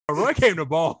Roy came to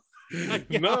ball.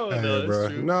 No, Hey, bro.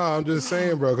 true. No, I'm just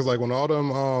saying, bro, because like when all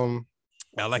them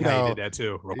I like how you did that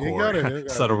too. Record. You gotta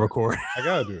Subtle record. I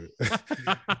gotta do it.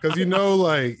 Because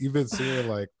like you've been seeing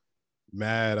like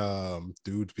mad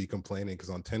dudes be complaining because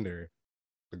on Tinder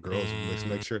the girls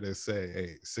make sure they say,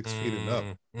 hey, 6 feet and up.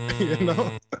 You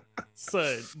know?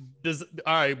 So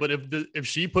all right, but if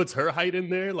she puts her height in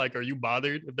there, like, are you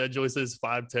bothered if that joy says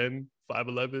 5'10",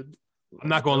 5'11"? I'm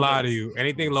not gonna lie to you.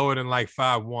 Anything lower than like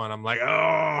 5'1", I'm like,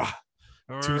 oh,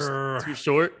 too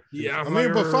short. Yeah, I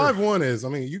mean, but 5'1" is. I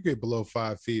mean, you get below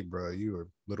 5 feet, bro. You a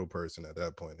little person at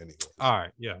that point, anyway. All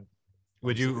right, yeah.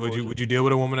 Would you deal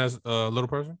with a woman as a little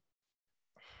person?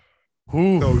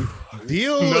 No,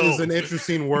 deal is an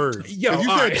interesting word. Yo, you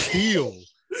said deal.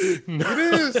 No.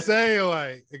 You didn't say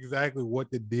like exactly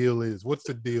what the deal is. What's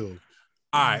the deal?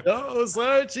 All right. No,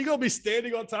 son, she gonna be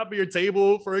standing on top of your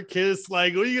table for a kiss.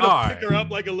 Like, are you gonna pick her up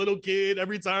like a little kid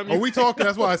every time? Are we talking?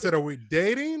 That's why I said, are we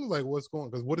dating? Like, what's going?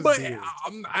 Because what is? But deal?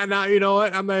 now you know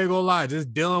what? I'm not even gonna lie.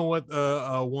 Just dealing with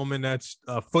a woman that's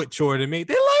a foot shorter than me,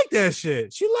 they like that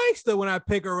shit. She likes when I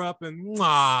pick her up and do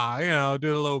a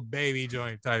little baby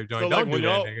joint type joint. So, Don't like, do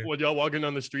that, nigga. when y'all walking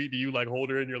down the street, do you like hold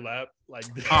her in your lap, like,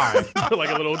 all right. like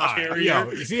a little carrier?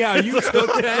 Yo, you see how you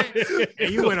took that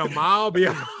and you went a mile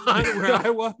beyond where I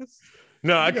was?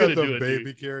 No, I couldn't do it.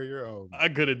 Baby carrier. Oh, I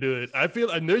couldn't do it. I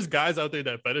feel, and there's guys out there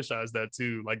that fetishize that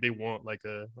too. Like they want like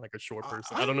a short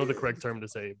person. I don't know the correct term to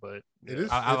say, but it is.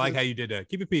 I like how you did that.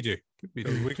 Keep it PG.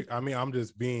 I mean, I'm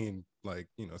just being like,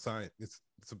 science. It's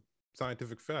a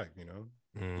scientific fact.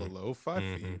 Below 5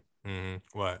 feet.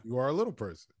 What? You are a little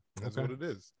person. That's what it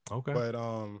is. Okay. But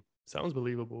sounds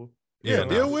believable. Yeah,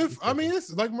 deal with. I mean,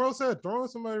 it's like Merle said, throwing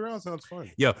somebody around sounds fun.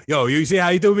 Yo, you see how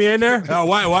you threw me in there? Oh,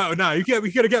 why? No, you could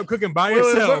have kept cooking by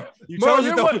yourself. You chose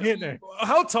to throw me in there.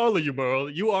 How tall are you,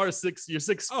 Merle? You're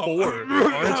 6'4",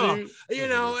 aren't you? You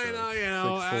know,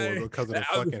 6'4" because of the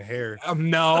fucking hair.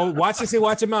 No, watch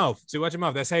your mouth. See, watch your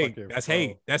mouth. That's hate. That's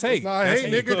hate. That's hate. It's not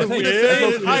hate, nigga. Because we the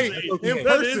same height in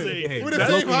person. We're the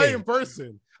same height in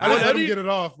person. I didn't let him get it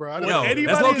off, bro.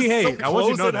 That's low-key hate. I want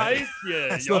you to know that.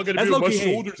 Yeah, y'all gonna be my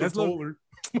shoulders are taller.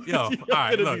 Yo, all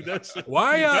right, look.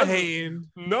 Why are y'all hating?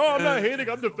 No, I'm not hating.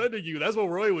 I'm defending you. That's what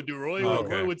Roy would do.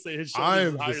 Roy would say his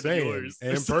shoulders are higher than yours.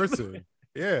 In person.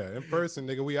 Yeah, in person,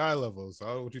 nigga, we eye level.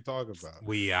 So what you talking about?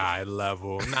 We eye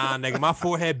level. Nah, nigga, my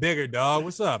forehead bigger, dog.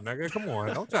 What's up, nigga? Come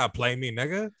on. Don't try to play me,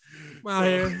 nigga. I'm out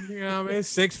here, you know what I mean?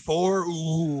 6'4".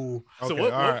 Ooh. So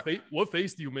what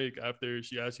face do you make after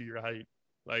she asks you your height?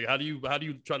 Like, how do you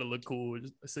try to look cool?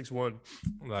 6'1".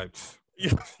 Like,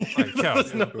 you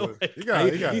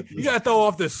gotta throw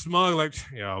off the smug, like,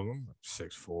 I'm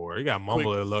 6'4". You gotta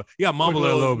mumble it a little. You gotta mumble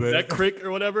it a little bit. That crick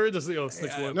or whatever. Just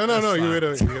 6'1". No. You hit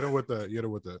her with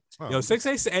the. Oh. Yo,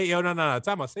 6'8". Yo, no. Time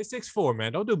about say 6'4",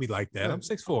 man. Don't do me like that. I'm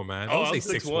 6'4", man. Don't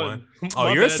say 6'1". Oh,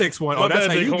 you're 6'1". Oh, that's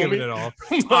how you giving it off.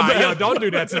 Yo, don't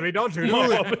do that to me. Don't do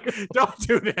that. Don't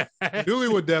do that. Dooley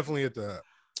would definitely hit the.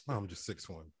 I'm just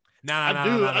 6'1".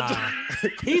 Nah.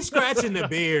 He's scratching the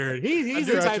beard. He's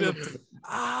the type of.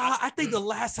 I think the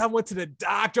last time I went to the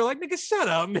doctor, like, nigga, shut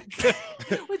up, nigga.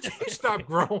 When you stop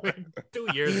growing 2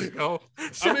 years ago?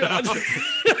 I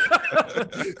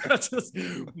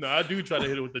do try to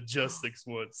hit it with the just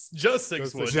 6'1". Just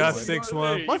 6'1". Just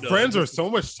 6'1". My friends are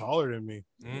so much taller than me.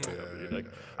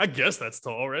 I guess that's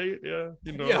tall, right? Yeah,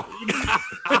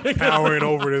 powering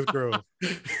over this girl.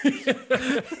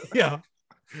 Yeah.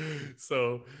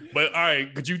 So, but all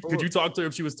right, could you talk to her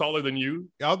if she was taller than you?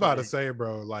 I was about to say,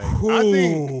 bro, like,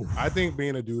 I think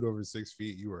being a dude over 6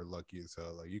 feet, you are lucky as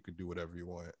hell. Like, you could do whatever you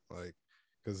want, like,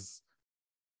 because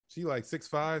she like 6'5",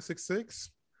 6'6".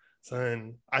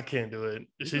 Son, I can't do it.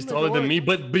 She's taller than me,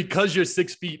 but because you're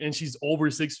 6 feet and she's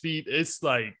over 6 feet, it's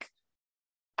like,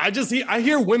 I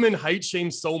hear women height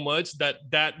shame so much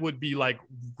that would be like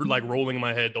rolling in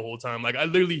my head the whole time. Like, I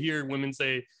literally hear women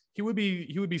say, he would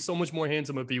be so much more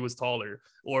handsome if he was taller,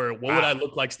 or what would I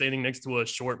look like standing next to a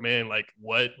short man? Like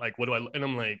what do I? And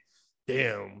I'm like,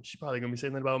 damn, she's probably gonna be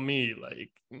saying that about me.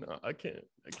 Like, no, I can't.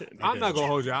 I'm not gonna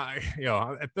hold you.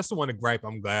 If that's the one to gripe,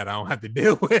 I'm glad I don't have to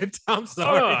deal with. I'm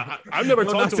sorry. I've never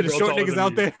talked to the short niggas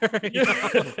out there.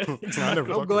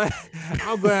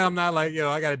 I'm glad I'm not like,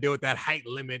 I got to deal with that height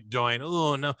limit joint.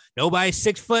 Oh no, nobody's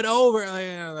 6 foot over.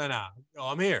 Like, no. Oh,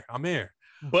 I'm here.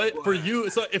 But for you,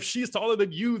 so if she's taller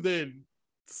than you, then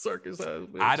circus has.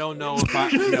 I don't know if I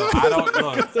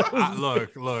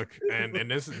look, and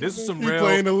this is some real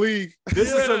playing the league.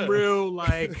 This is some real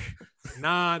like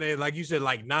like you said,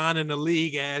 like non in the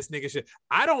league ass nigga shit.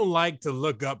 I don't like to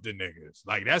look up to niggas.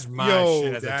 Like that's my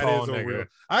shit as a tall nigga.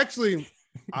 Actually,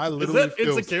 I literally is that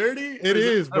feel insecurity. It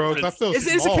is, bro. I feel is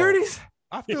it insecurities?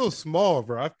 I feel small,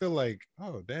 bro. I feel like,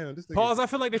 oh damn, this. Pause. I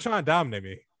feel like they're trying to dominate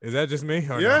me. Is that just me?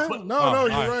 Yeah, no,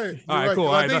 you're right. All right, cool.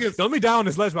 All right, don't be down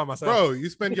this ledge by myself, bro. You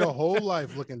spend your whole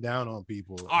life looking down on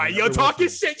people. All right, yo, talking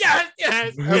shit.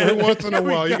 Yes. Every once in a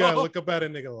while, you gotta look up at a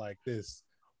nigga like this.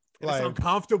 Like, it's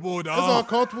uncomfortable, dog. It's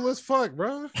uncomfortable as fuck,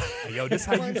 bro. Yo, this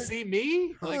how you see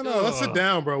me? Like, no, let's sit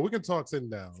down, bro. We can talk sitting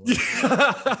down.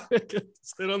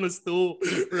 Sit on the stool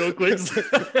real quick.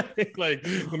 Like,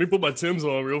 let me put my Timbs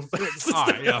on real fast. All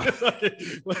right, yeah.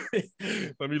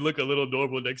 Let me look a little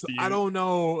adorable next to you. I don't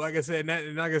know. Like I said,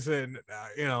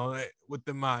 you know,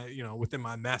 within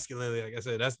my masculinity, like I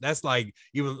said, that's like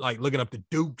even like looking up the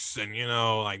Dukes and you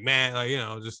know, like man, like you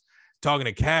know, just talking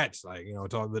to cats, like you know,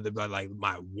 talking about like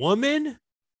my woman.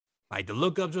 Like to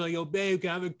look up to like, yo, babe,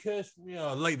 can I have a kiss? You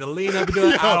know, like to lean up and do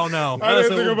it. I don't know. I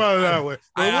didn't think about it that way.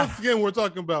 But once again, we're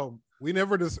talking about we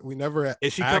never.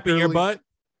 Is she cupping your butt?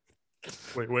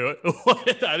 Wait, what?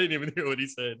 I didn't even hear what he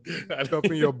said.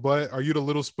 Cupping your butt. Are you the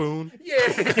little spoon?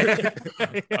 Yeah.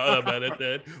 I'm not bad at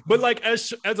that. But like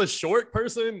as a short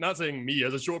person, not saying me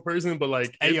as a short person, but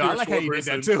like hey, yo, I like how you did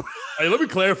that too. Hey, let me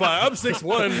clarify. I'm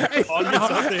 6'1".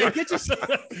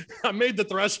 I made the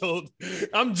threshold.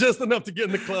 I'm just enough to get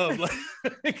in the club. Like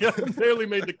I barely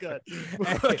made the cut.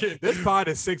 Hey, this pod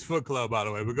is 6 foot club, by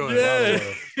the way. But go ahead.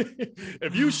 Yeah.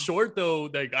 If you short though,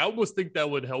 like I almost think that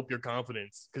would help your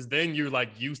confidence because then you're like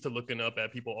used to looking up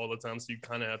at people all the time, so you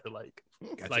kind of have to like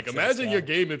imagine your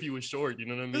game if you was short. You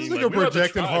know what I mean? This nigga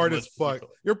projecting hard as fuck.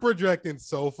 You're projecting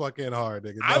so fucking hard,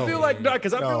 nigga. I feel like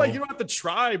because I feel like you don't have to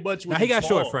try much. He got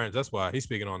short friends. That's why he's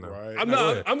speaking on that.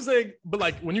 Right. I'm saying, but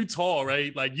like when you tall,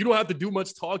 right? Like you don't have to do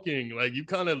much talking. Like you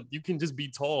can just be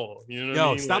tall. You know? What I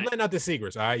mean? Stop letting out the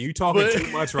secrets. All right, you talking too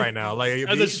much right now. Like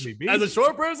as a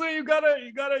short person, you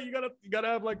gotta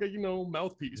have like a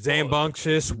mouthpiece.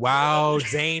 Zambunctious, wild,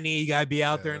 zany. You gotta be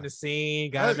out there in the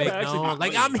scene. Gotta make known.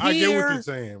 Like I'm here. I get what you're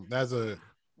saying. As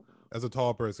a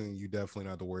tall person, you definitely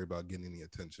don't have to worry about getting any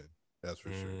attention. That's for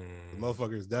sure. The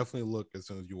motherfuckers definitely look as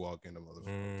soon as you walk into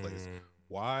motherfucking place.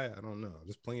 Why? I don't know.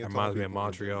 Just playing. Reminds me of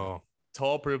Montreal.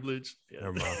 Tall privilege.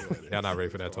 Yeah. Y'all not ready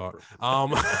for that talk. No, I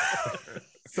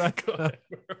mean, go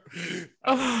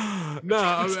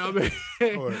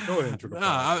ahead.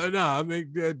 I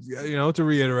mean, to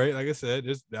reiterate, like I said,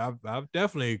 I've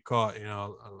definitely caught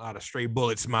a lot of stray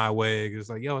bullets my way. It's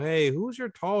like, yo, hey, who's your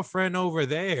tall friend over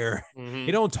there? Mm-hmm.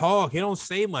 He don't talk. He don't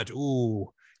say much.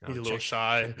 Ooh. He's a little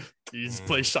shy. He just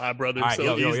plays shy brother. Right,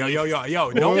 yo,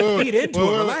 don't feed into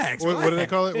it. Relax. What do they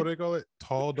call it? What do they call it?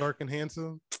 Tall, dark, and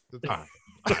handsome.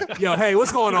 Yo, hey,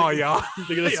 what's going on, y'all? You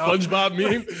think of that SpongeBob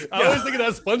meme? I always think of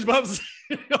that SpongeBob.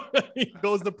 He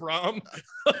goes to prom.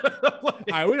 All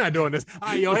right, we're not doing this. All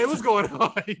right, yo, hey, what's going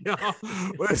on, y'all?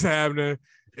 What's happening?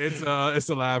 It's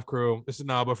the live crew. It's the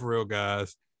Naba for real,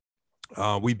 guys.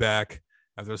 We back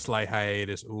after a slight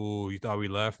hiatus. Ooh, you thought we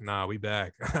left? Nah, we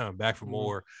back. Back for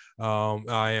more.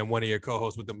 I am one of your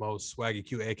co-hosts with the most swaggy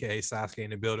Q, aka Sasuke in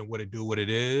the building. What it do? What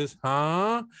it is?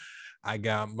 Huh? I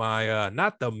got my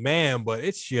not the man, but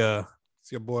it's your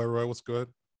boy Roy. What's good?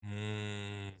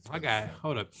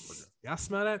 Hold up. Y'all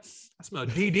smell that? I smell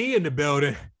DD in the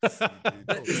building. Is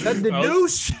that the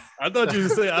douche? I thought you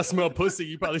would say I smell pussy.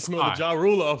 You probably smell the Ja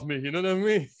Rule off me. You know what I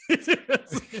mean?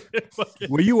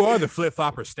 Well, you are the flip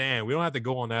flopper stand. We don't have to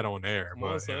go on that on air. Come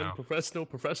on, son.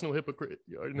 Professional hypocrite.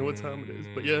 You already know what time it is.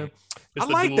 But yeah, I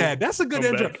like that. That's a good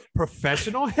intro.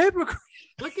 Professional hypocrite.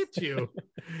 Look at you.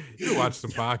 You watch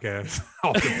some podcasts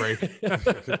off the break.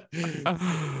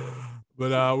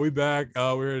 But we back.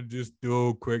 We're gonna just do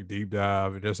a quick deep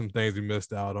dive. And there's some things we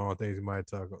missed out on, things we might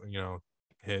talk,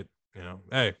 hit.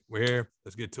 Hey, we're here.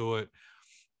 Let's get to it.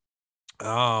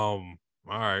 All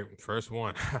right, first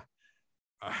one.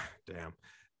 Damn.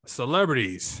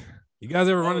 Celebrities. You guys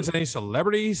ever run into any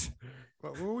celebrities?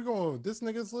 Where are we going with this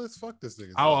nigga's list? Fuck this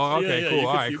nigga's Oh, okay, cool.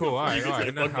 All right, cool. All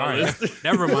right.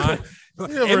 Never mind.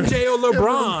 MJ or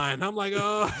LeBron. I'm like,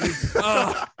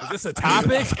 is this a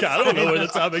topic? I don't know where the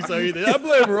topics are either. I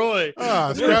blame Roy.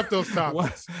 Scrap those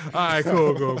topics. All right,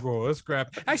 cool. Let's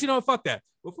scrap. Actually, no, fuck that.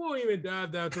 Before we even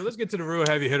dive down to it, let's get to the real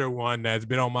heavy hitter one that's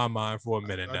been on my mind for a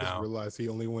minute now. I just realized he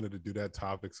only wanted to do that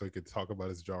topic so he could talk about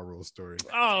his Ja Rule story.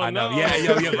 Oh, I know. No.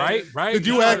 Yeah, right. Did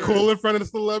you act cool in front of the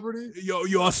celebrity?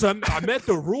 Yo, son, I meant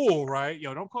the rule, right?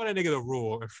 Yo, don't call that nigga the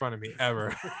rule in front of me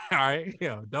ever. All right?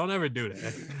 Yo, don't ever do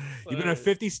that. You've been a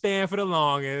 50 stand for the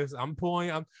longest. I'm pulling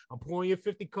your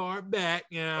 50 card back.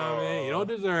 You know what I mean? You don't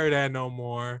deserve that no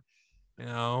more.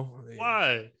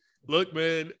 Why? Look,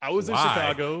 man, I was in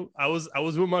Chicago. I was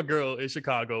with my girl in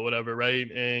Chicago, whatever, right?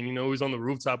 And we was on the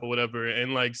rooftop or whatever,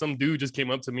 and like some dude just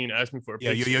came up to me and asked me for a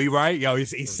picture. You right? Yo,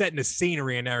 he's setting the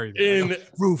scenery and everything. Like,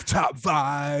 rooftop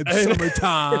vibes,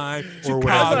 summertime, or Chicago.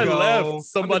 As I left,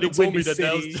 somebody told me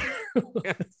that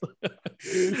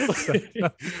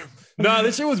was. Nah,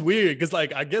 this shit was weird because,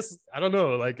 like, I guess I don't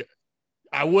know, like.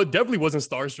 I definitely wasn't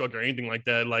starstruck or anything like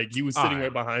that. Like he was sitting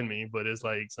right behind me, but it's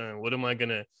like, son, what am I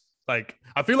gonna like?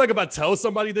 I feel like if I tell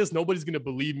somebody this, nobody's gonna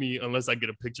believe me unless I get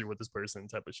a picture with this person,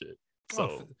 type of shit.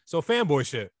 So fanboy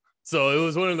shit. So it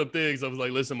was one of the things I was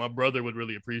like, listen, my brother would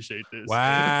really appreciate this.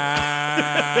 Wow.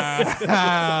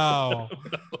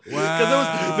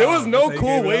 Because there was no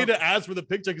cool way to ask for the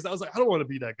picture because I was like, I don't want to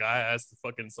be that guy ask the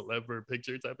fucking celeb for a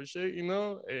picture type of shit,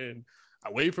 and I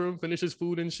wait for him, finish his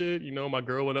food and shit. My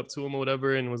girl went up to him or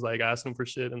whatever and was like asking for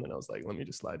shit. And then I was like, let me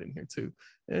just slide in here too.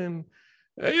 And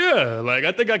yeah, like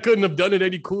I think I couldn't have done it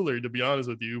any cooler, to be honest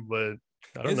with you. But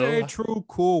I don't know. Is there a true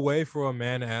cool way for a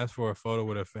man to ask for a photo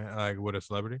with a fan, like with a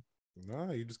celebrity? No,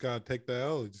 you just gotta take the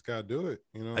L. You just gotta do it.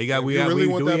 We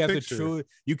have to truly.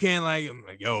 You can't like,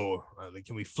 yo,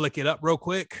 can we flick it up real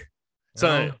quick?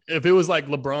 So if it was like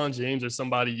LeBron James or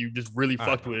somebody you just really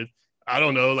fucked with, I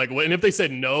don't know. Like, and if they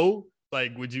said no.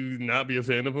 Like, would you not be a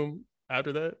fan of him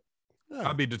after that? Yeah.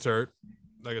 I'd be deterred.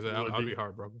 Like I said, I'd be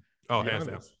heartbroken. Oh, hands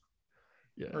down.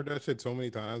 Yeah. I heard that shit so many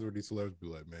times where these celebrities be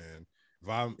like, man, if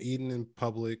I'm eating in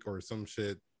public or some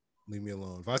shit, leave me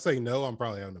alone. If I say no, I'm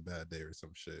probably having a bad day or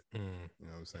some shit. You know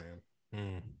what I'm saying?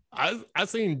 I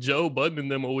seen Joe Budden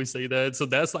and them always say that. So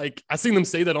that's like, I seen them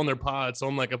say that on their pod. So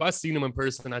I'm like, if I seen him in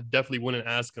person, I definitely wouldn't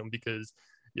ask him because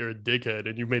you're a dickhead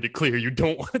and you made it clear you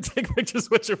don't want to take pictures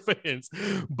with your fans.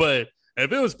 But if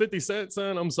it was 50 Cent,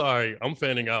 son, I'm sorry. I'm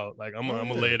fanning out. Like, I'm going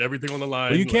to lay everything on the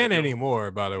line. Well, you can't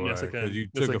anymore, by the way, because you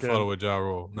took a photo with Ja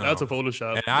Rule. No. That's a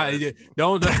Photoshop. And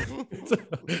don't.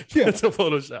 It's a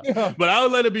Photoshop. Yeah. But I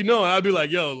would let it be known. I'd be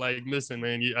like, yo, like, listen,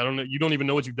 man, I don't know. You don't even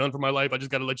know what you've done for my life. I just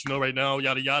got to let you know right now,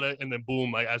 yada, yada. And then,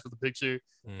 boom, I ask for the picture.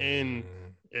 And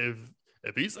if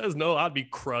he says no, I'd be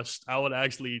crushed. I would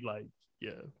actually, like,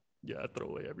 I'd throw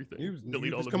away everything.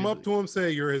 Delete all the come music. Up to him,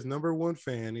 say you're his number one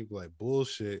fan. He'd be like,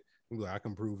 bullshit. He'd be like, I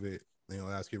can prove it. Then he'll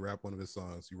ask you to rap one of his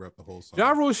songs. You rap the whole song.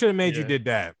 Ja Rule should have made you did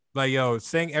that. Like, yo,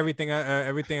 sing everything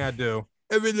I do.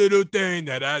 Every little thing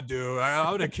that I do. I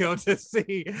would have killed to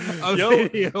see a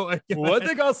video. One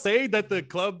thing I'll say that the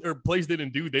club or place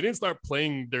didn't do, they didn't start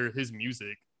playing his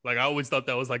music. Like, I always thought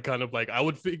that was like kind of like, I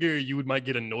would figure you might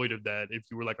get annoyed of that if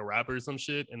you were like a rapper or some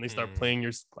shit and they start playing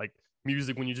your like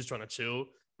music when you're just trying to chill.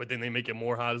 But then they make it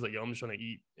more hot. It's like, yo, I'm just trying to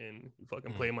eat and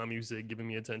fucking play my music, giving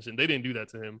me attention. They didn't do that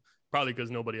to him, probably because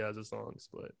nobody has his songs.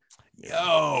 But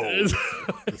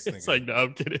it's like, no,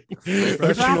 I'm kidding.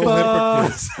 Professional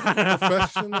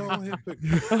hypocrite.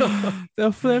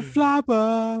 The flip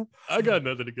flopper. I got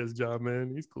nothing against John,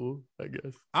 man. He's cool, I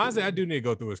guess. Honestly, I do need to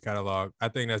go through his catalog. I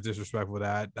think that's disrespectful.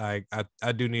 That I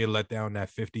do need to let down that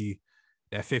 50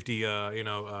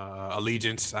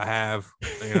 allegiance I have,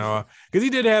 because he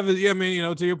did have his,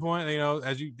 to your point,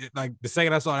 as you like the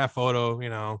second I saw that photo,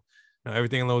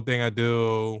 everything little thing I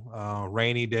do,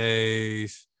 rainy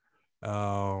days,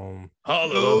 hollow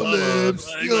lips,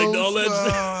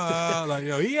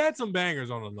 he had some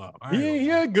bangers on the low. He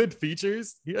had good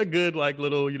features. He had good like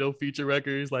little, feature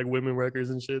records, like women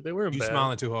records and shit. They weren't bad.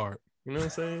 Smiling too hard. You know what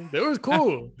I'm saying? They was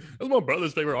cool. That was my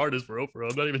brother's favorite artist for real.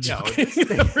 I'm not even joking.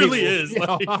 It really is.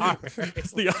 Like,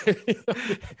 it's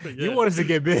the You want us to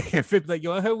get big and fit like,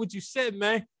 yo, I heard what you said,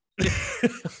 man.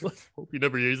 Hope he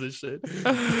never hears this shit.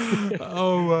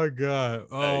 Oh my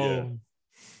god.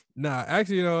 Nah,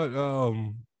 actually,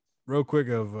 real quick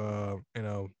of I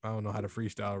don't know how to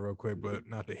freestyle real quick, but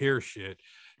not to hear shit.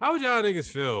 How would y'all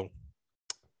niggas feel?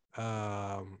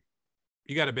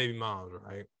 You got a baby mom,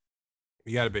 right?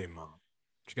 You got a baby mom.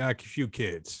 She got a few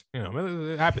kids.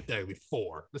 Hypothetically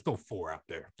 4. Let's throw 4 out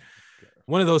there.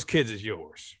 One of those kids is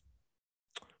yours.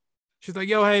 She's like,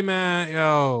 yo, hey, man,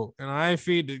 I ain't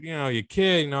feed your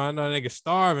kid. I know nigga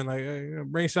starving. Like,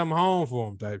 bring something home for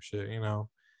him type shit,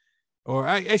 Or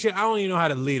actually, I don't even know how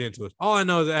to lead into it. All I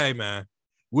know is, hey, man,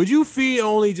 would you feed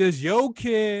only just your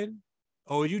kid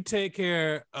or would you take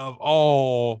care of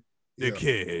all the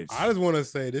kids? I just want to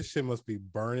say this shit must be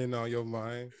burning on your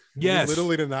mind. Yes.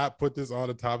 Literally to not put this on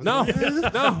the top. No.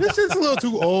 This shit's a little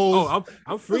too old. Oh,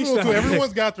 I'm freestyling.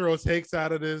 Everyone's got their own takes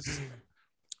out of this.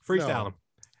 Freestyling.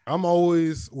 I'm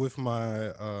always with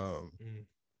my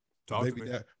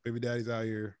baby daddies out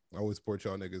here. I always support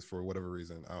y'all niggas for whatever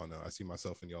reason. I don't know. I see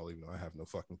myself in y'all, even though I have no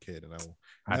fucking kid, and I will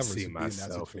never see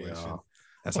myself in that situation.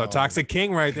 That's our toxic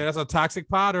king right there. That's our toxic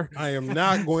Potter. I am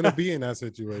not going to be in that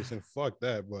situation. Fuck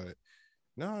that. But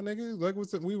Nah, nigga, like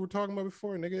we were talking about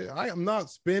before, nigga. I am not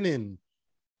spending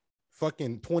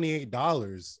fucking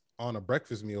 $28 on a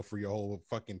breakfast meal for your whole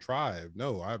fucking tribe.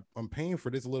 No, I'm paying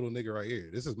for this little nigga right here.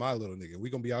 This is my little nigga.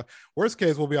 We gonna be out. Worst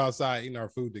case, we'll be outside eating our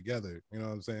food together. You know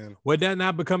what I'm saying? Would that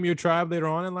not become your tribe later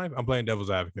on in life? I'm playing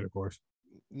devil's advocate, of course.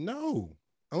 No,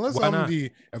 unless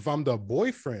if I'm the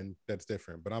boyfriend, that's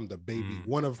different. But I'm the baby,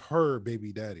 one of her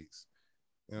baby daddies.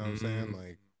 You know what I'm saying?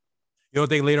 Like, you don't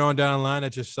think later on down the line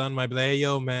that your son might be like, hey,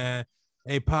 yo, man,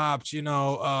 hey, pops, you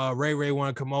know, Ray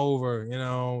want to come over, you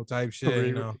know, type shit,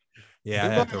 you know.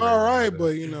 Yeah, like, all right,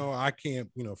 but you know, I can't,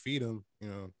 you know, feed him. You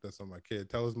know, that's on my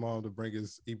kid. Tell his mom to bring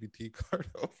his EBT card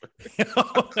over.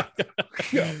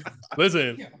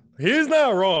 Listen, he's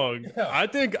not wrong. I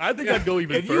think I'd go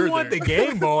even further. If you want the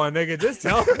Game Boy, nigga, just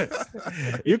tell us.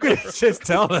 You could just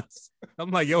tell us. I'm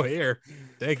like, yo, here,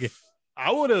 take it. I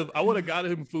would have got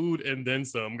him food and then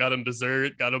some. Got him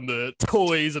dessert, got him the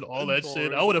toys and all that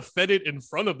shit. I would have fed it in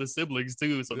front of the siblings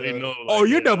too, so they know. Like, oh,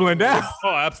 you're doubling down.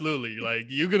 Oh, absolutely. Like,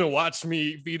 you're gonna watch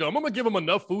me feed him. I'm gonna give him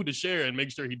enough food to share and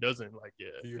make sure he doesn't. Like,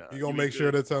 you gonna make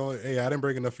sure to tell him, hey, I didn't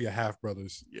bring enough for your half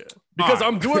brothers. Yeah, because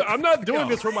I'm not doing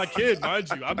this for my kid, mind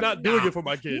you. I'm not doing it for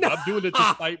my kid. I'm doing it to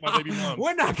spite my baby mom.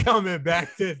 We're not coming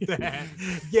back to that.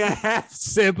 You have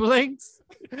siblings.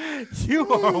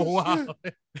 You are wild.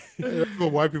 That's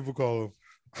what white people call him.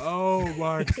 Oh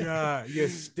my god, your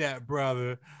step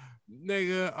brother,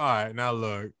 nigga. All right, now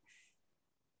look,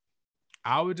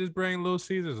 I would just bring Little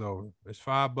Caesars over. It's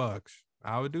 $5.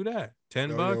 I would do that.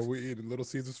 $10. Yo, we eating Little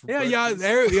Caesars for breakfast.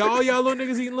 All y'all little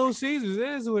niggas eating Little Caesars. It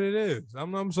is what it is.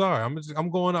 I'm sorry.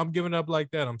 I'm giving up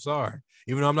like that. I'm sorry.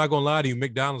 Even though I'm not gonna lie to you,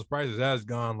 McDonald's prices has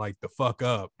gone like the fuck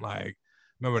up. Like,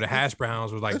 remember the hash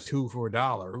browns was like 2 for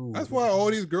 $1. Ooh. That's why all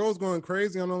these girls going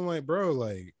crazy. And I'm like, bro,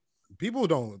 like, people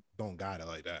don't got it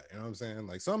like that. You know what I'm saying?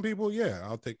 Like, some people, yeah,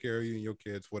 I'll take care of you and your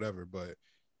kids, whatever. But,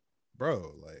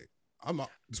 bro, like, I'm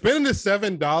spending this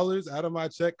 $7 out of my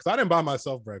check because I didn't buy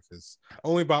myself breakfast. I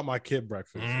only bought my kid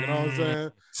breakfast. You know what I'm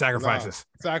saying?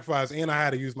 Sacrifice. And I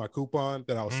had to use my coupon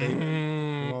that I was saving.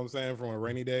 You know what I'm saying? From a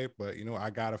rainy day. But, you know,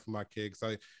 I got it for my kid.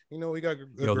 So, you know, we got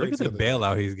look at the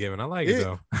bailout he's giving. I like it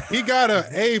though. He got an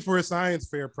A for a science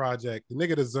fair project. The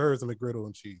nigga deserves a McGriddle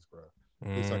and cheese, bro.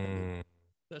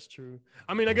 That's true.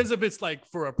 I mean, I guess if it's like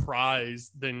for a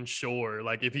prize, then sure.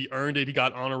 Like, if he earned it, he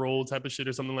got honor roll type of shit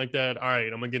or something like that. All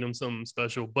right, I'm gonna get him something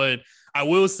special. But I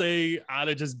will say, out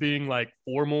of just being like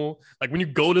formal, like when you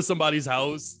go to somebody's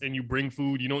house and you bring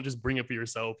food, you don't just bring it for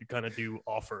yourself. You kind of do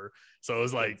offer. So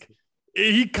it's like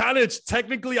he kind of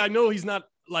technically, I know he's not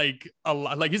like a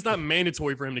lot, like it's not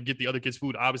mandatory for him to get the other kids'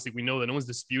 food. Obviously, we know that no one's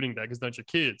disputing that because it's not your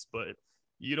kids, but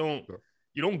you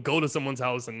don't go to someone's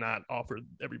house and not offer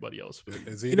everybody else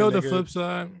food. You know the flip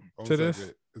side to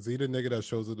this? Is he the nigga that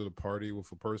shows up to the party with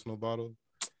a personal bottle?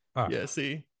 Yeah,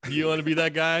 see, you want to be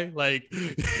that guy? Like,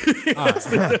 that's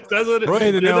what Roy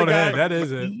hit the nail on the head. That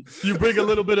is it. You bring a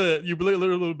little bit of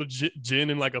gin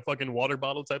in like a fucking water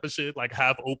bottle type of shit, like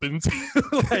half opened.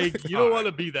 Like, you don't want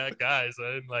to be that guy,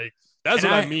 son. Like, that's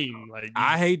what I mean. Like,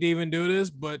 I hate to even do this,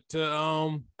 but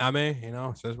I mean, you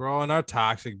know, since we're all in our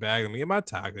toxic bag, let me get my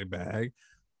toxic bag.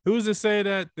 Who's to say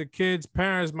that the kid's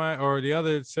parents might, or the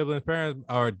other siblings' parents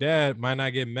or dad might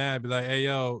not get mad, be like, hey,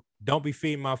 yo, don't be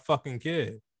feeding my fucking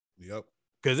kid. Yep.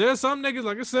 Because there's some niggas,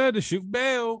 like I said, to shoot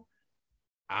bail.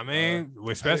 I mean,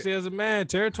 especially as a man,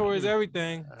 territory is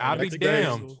everything. I'll be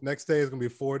damned. Next day is gonna be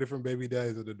 4 different baby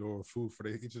daddies at the door with food for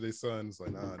each of their sons.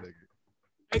 Like, nah, nigga.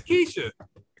 Hey, Keisha,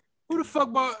 who the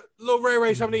fuck bought Lil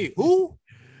Ray something to eat? Who?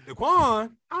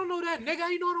 Daquan? I don't know that nigga.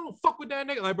 You know, I don't fuck with that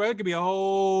nigga. Like, bro, it could be a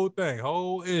whole thing,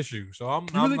 whole issue. So I'm.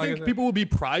 You really think people will be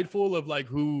prideful of like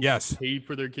who yes paid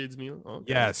for their kids' meal? Okay.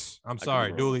 Yes, I'm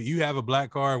sorry, Dooley. You have a black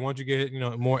card. Once you get, you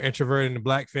know, more introverted in the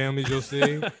black families, you'll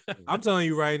see. I'm telling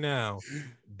you right now,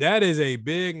 that is a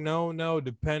big no.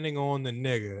 Depending on the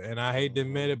nigga, and I hate to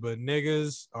admit it, but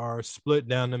niggas are split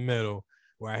down the middle.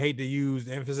 Where I hate to use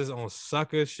emphasis on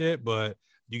sucker shit, but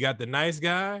you got the nice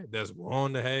guy that's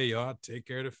willing to, hey, yo, I take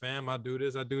care of the fam. I do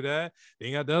this, I do that. Then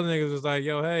you got the other niggas that's like,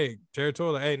 yo, hey,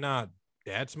 territorial, hey, nah,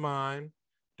 that's mine.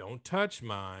 Don't touch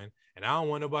mine. And I don't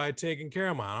want nobody taking care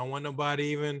of mine. I don't want nobody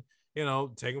even, you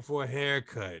know, taking for a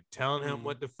haircut, telling him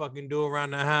what to fucking do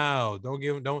around the house.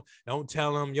 Don't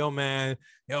tell him, yo, man,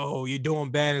 yo, you're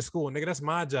doing bad in school. Nigga, that's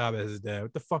my job as his dad.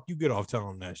 What the fuck you get off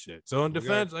telling him that shit? So in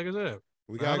defense, like I said,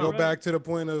 we gotta go back to the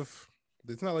point of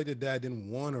It's not like the dad didn't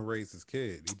want to raise his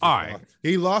kid.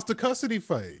 He lost a custody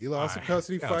fight. He lost a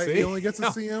custody fight. See? He only gets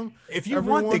to see him. If you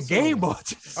want the game ball,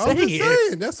 I'm just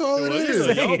saying. That's all it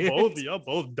is. Y'all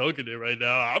both dunking it right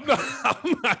now.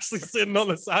 I'm actually sitting on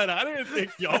the side. I didn't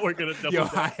think y'all were gonna double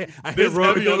this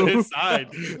heavy on his side.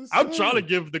 I'm trying to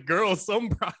give the girl some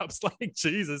props. Like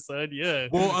Jesus, son. Yeah.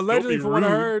 Well, allegedly, from what I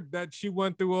heard, that she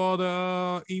went through all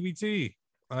the EBT.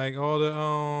 Like all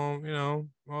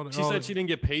the she said she didn't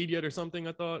get paid yet or something.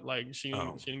 I thought like she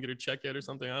didn't get her check yet or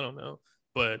something. I don't know,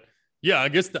 but yeah, I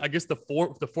guess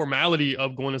the formality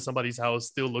of going to somebody's house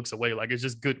still looks away. Like it's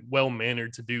just good, well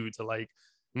mannered to do to like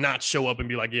not show up and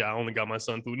be like, yeah, I only got my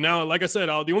son food. Now, like I said,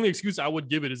 the only excuse I would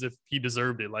give it is if he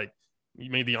deserved it, like he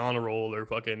made the honor roll or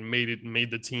fucking made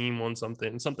the team on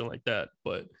something like that.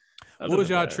 But what was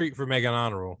y'all treat for making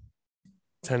honor roll?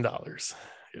 $10.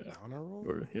 Yeah, honor roll.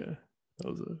 Yeah.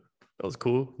 That was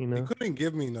cool, you know. He couldn't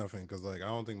give me nothing because like I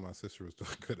don't think my sister was doing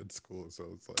good at school,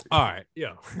 so it's like all right,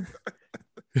 yeah.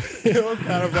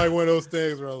 Kind of like one of those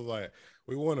things where I was like,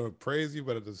 we want to praise you,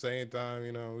 but at the same time,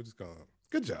 we're just going,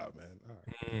 good job, man. All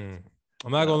right.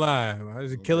 I'm not gonna lie, I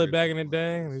used to kill it back in the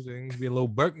day. I used to be a little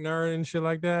Burke nerd and shit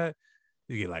like that.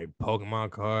 You get like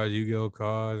Pokemon cards, Yu-Gi-Oh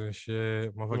cards and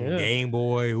shit. Motherfucking Game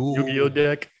Boy. Ooh. Yu-Gi-Oh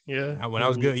deck. Yeah. When I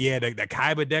was good, the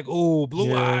Kaiba deck. Ooh,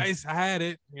 Blue Eyes. I had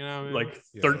it. You know what I mean? Like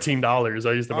 $13.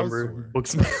 I used to remember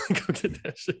books. Go get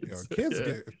that shit.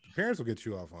 Parents will get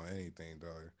you off on anything,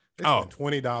 dog.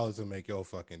 $20 to make your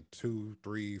fucking 2,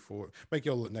 3, 4, make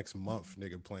your next month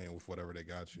nigga playing with whatever they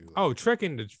got you. Like,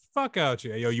 tricking the fuck out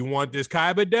you. Yo, you want this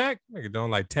Kaiba deck? Nigga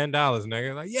doing like $10,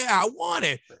 nigga. Like, yeah, I want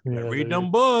it. Read them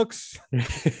books. I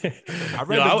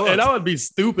read the books. And I would be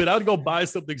stupid. I would go buy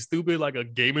something stupid like a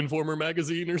Game Informer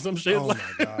magazine or some shit. Oh my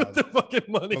god, the fucking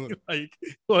money. Like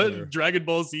what? Dragon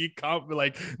Ball Z comp,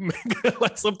 like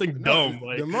something dumb.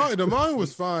 Like the manga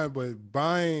was fine, but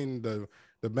buying the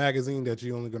magazine that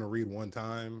you're only going to read one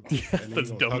time, and then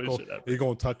you're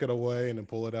going to tuck it away and then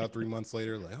pull it out 3 months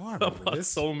later. Like, I remember this.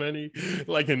 So many,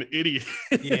 like an idiot.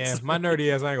 Yeah, my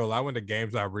nerdy ass, I ain't gonna lie. I went to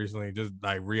GameStop recently, just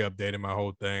like re-updated my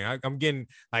whole thing. I'm getting,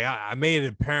 like, I made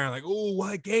it apparent, like, oh,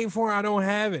 what game for? I don't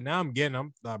have it. Now I'm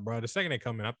bro, the second they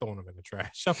come in, I'm throwing them in the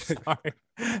trash. I'm sorry.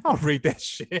 I'll read that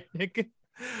shit, nigga.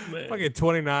 Fucking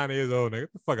 29 years old, nigga.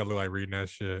 What the fuck I look like reading that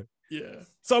shit? Yeah.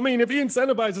 So, I mean, if he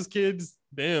incentivizes kids,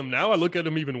 damn, now I look at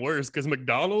him even worse because use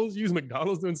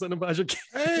McDonald's to incentivize your kids.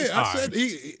 Hey, I said,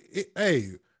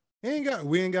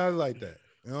 we ain't got it like that.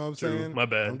 You know what I'm saying? My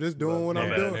bad. I'm just doing what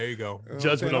I'm doing. There you go.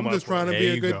 Judgment I'm just trying to be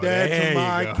a good dad to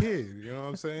my kid. You know what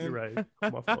I'm saying? You're right. My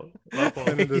fault.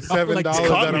 And the $7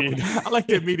 that I like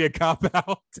the immediate cop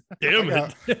out. Damn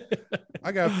it.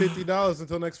 I got $50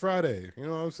 until next Friday. You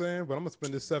know what I'm saying? But I'm gonna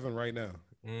spend this $7 right now.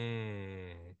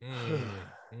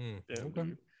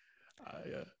 Damn,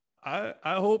 I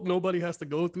hope nobody has to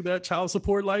go through that child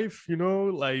support life,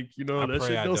 that shit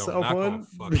don't sound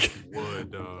fun.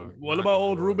 One of my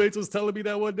old roommates was telling me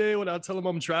that one day when I tell him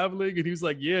I'm traveling, and he was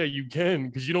like, yeah, you can,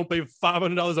 because you don't pay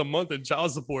 $500 a month in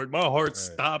child support. My heart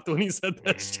stopped when he said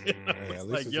that shit. I was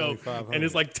like, yo, and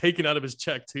it's like taken out of his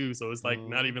check too. So it's like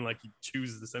not even like he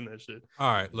chooses to send that shit.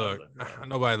 All right, look,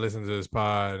 nobody listens to this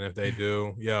pod, and if they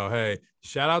do, yo, hey,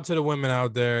 shout out to the women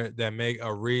out there that make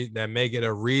it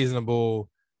a reasonable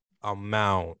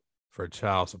amount for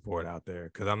child support out there,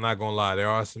 because I'm not gonna lie, there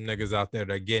are some niggas out there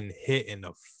that are getting hit in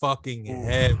the fucking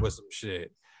head with some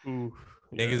shit.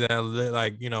 Niggas that are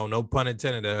like, no pun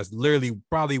intended, that's literally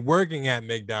probably working at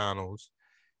McDonald's,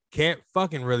 can't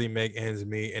fucking really make ends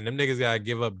meet, and them niggas gotta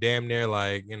give up damn near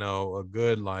like a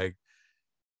good like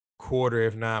quarter,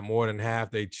 if not more than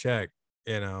half they check,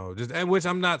 which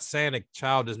I'm not saying a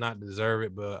child does not deserve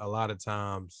it, but a lot of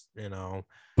times,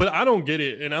 But I don't get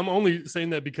it. And I'm only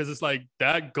saying that because it's like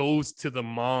that goes to the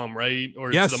mom, right?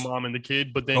 Or to the mom and the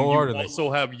kid. But then you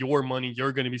also have your money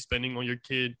you're going to be spending on your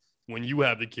kid when you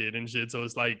have the kid and shit. So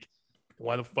it's like,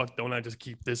 why the fuck don't I just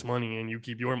keep this money and you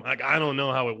keep your money? Like, I don't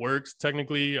know how it works.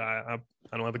 Technically, I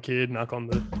don't have a kid. Knock on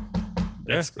the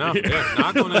desk. Knock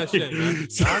on that shit, man.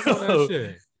 Knock on that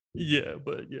shit. Yeah,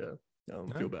 but yeah. I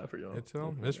don't feel bad for y'all.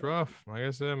 It's rough. Like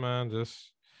I said, man,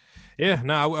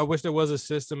 I wish there was a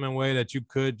system and way that you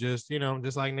could just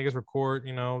like niggas record,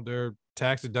 their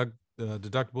tax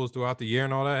deductibles throughout the year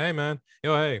and all that. Hey, man,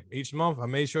 each month I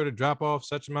made sure to drop off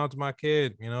such amount to my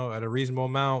kid, at a reasonable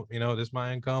amount. This is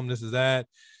my income, this is that.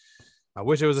 I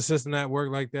wish there was a system that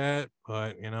worked like that,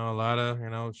 but a lot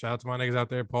of shout out to my niggas out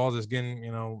there. Paul's is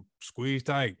getting squeezed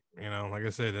tight. Like I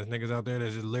said, there's niggas out there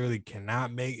that just literally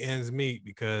cannot make ends meet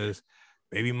because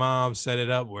baby mom set it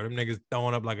up where them niggas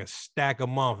throwing up like a stack a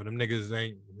month, and them niggas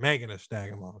ain't making a stack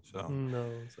a month. So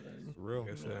no, real.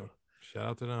 Like I said, shout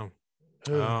out to them.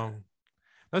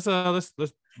 Let's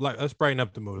brighten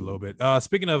up the mood a little bit.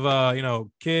 Speaking of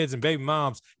kids and baby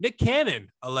moms, Nick Cannon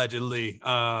allegedly.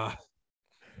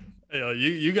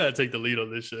 You gotta take the lead on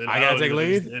this shit. I gotta take the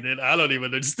lead. And I don't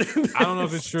even understand. I don't know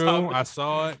if it's true. I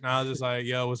saw it and I was just like,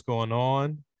 "Yo, what's going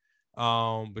on?"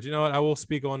 But you know what? I will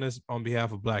speak on this on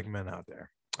behalf of black men out there.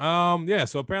 Yeah.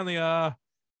 So apparently, a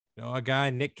guy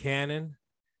Nick Cannon,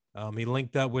 he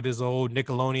linked up with his old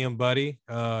Nickelodeon buddy,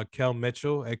 Kel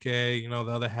Mitchell, aka the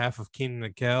other half of Kenan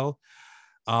and Kel.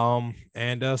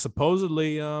 And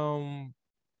supposedly,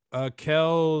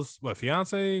 Kel's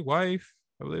fiance, wife,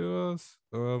 I believe it was,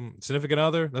 significant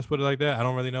other. Let's put it like that. I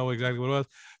don't really know exactly what it was.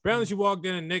 Apparently, she walked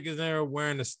in and Nick is there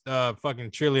wearing this fucking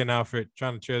cheerleading outfit,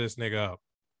 trying to cheer this nigga up.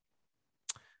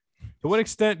 To what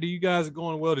extent do you guys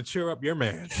going well to cheer up your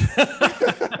man?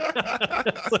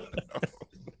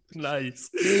 Nice.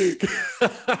 Cheer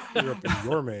up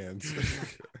your man's.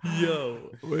 Yo,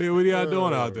 what are y'all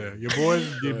doing out there?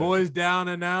 Your boy's down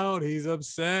and out. He's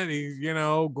upset. He's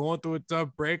going through a tough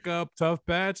breakup, tough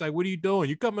patch. Like, what are you doing?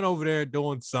 You coming over there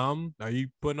doing something? Are you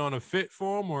putting on a fit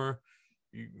for him, or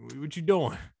what you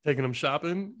doing? Taking him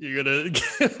shopping? You're gonna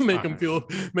make him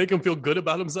feel good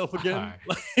about himself again?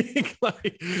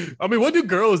 I mean, what do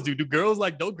girls do?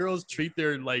 Don't girls treat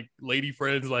their lady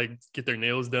friends get their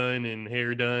nails done and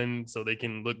hair done so they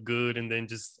can look good and then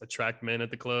just attract men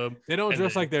at the club? They don't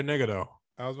dress like their nigga though.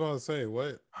 I was about to say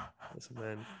what? Listen,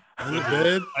 man. On the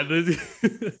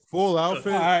bed, full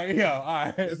outfit. All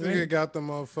right. This nigga got the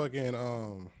motherfucking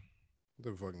what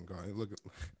the fucking guy? Look,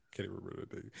 can't even remember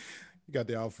the thing. You got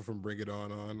the outfit from Bring It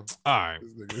On. All right.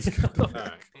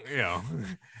 Yeah.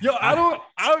 Yo,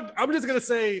 I'm just gonna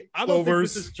say I don't think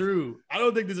this is true. I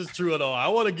don't think this is true at all. I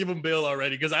want to give him bail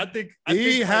already because I think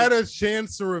he had a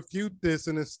chance to refute this,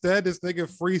 and instead this nigga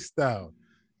freestyle.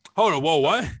 Hold on, whoa,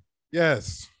 what?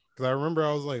 Yes, because I remember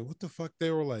I was like, "What the fuck?" They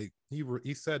were like,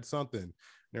 he said something. And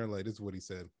they're like, "This is what he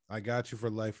said. I got you for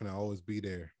life, and I'll always be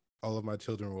there. All of my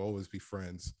children will always be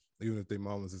friends, even if their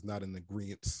mamas is not in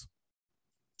agreement."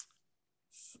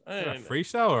 A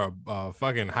freestyle or a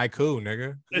fucking haiku,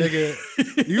 nigga.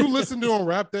 You listen to him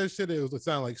rap that shit, it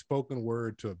sound like spoken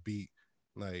word to a beat.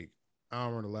 Like, I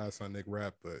don't remember the last time Nick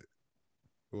rapped, but it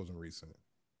wasn't recent.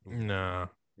 Nah, it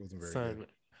wasn't very good.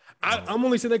 I'm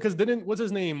only saying that because what's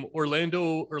his name,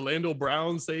 Orlando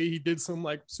Brown, say he did some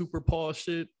super Paul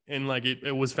shit and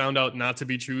it was found out not to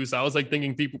be true. So I was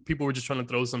thinking people were just trying to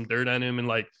throw some dirt at him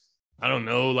and I don't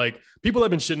know, people have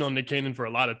been shitting on Nick Cannon for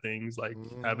a lot of things,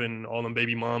 having all them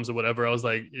baby moms or whatever. I was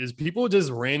like, is people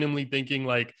just randomly thinking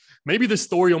maybe the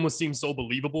story almost seems so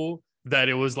believable that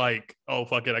it was oh,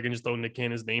 fuck it, I can just throw Nick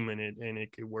Cannon's name in it and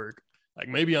it could work.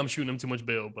 Maybe I'm shooting him too much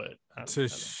bail, but I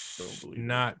don't believe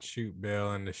not shoot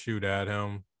bail and to shoot at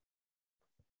him.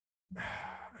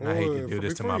 And I hate to do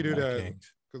this to my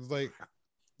kings. Because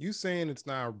you saying it's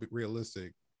not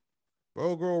realistic.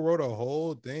 Bro, girl wrote a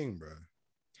whole thing, bro.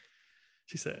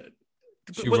 She said,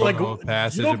 you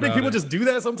don't think people just do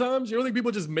that sometimes? You don't think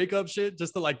people just make up shit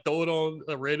just to throw it on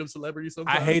a random celebrity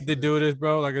sometimes? I hate to do this,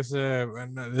 bro. Like I said,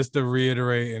 and just to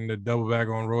reiterate and to double back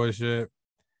on Roy's shit,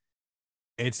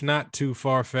 it's not too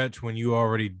far-fetched when you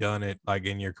already done it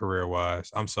in your career-wise.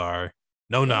 I'm sorry.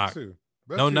 No knock.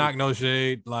 No knock, no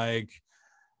shade.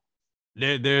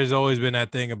 There's always been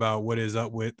that thing about what is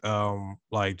up with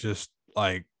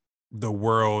the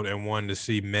world and wanting to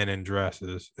see men in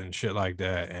dresses and shit like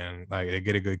that, and they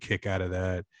get a good kick out of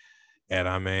that. And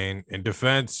I mean, in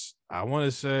defense, I want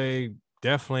to say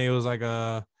definitely it was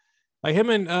him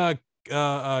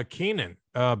and Kenan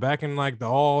back in the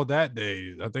All That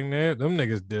days. I think them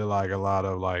niggas did a lot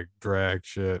of drag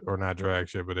shit, or not drag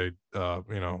shit, but they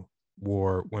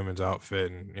wore women's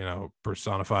outfit and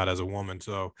personified as a woman.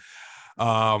 So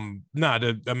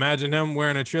to imagine him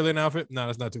wearing a cheerleading outfit,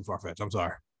 that's not too far-fetched. I'm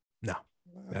sorry. No,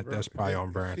 that's probably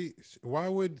on brand. Why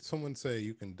would someone say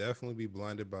you can definitely be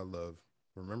blinded by love?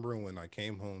 Remembering when I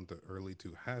came home to early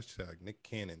to hashtag Nick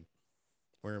Cannon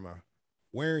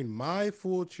wearing my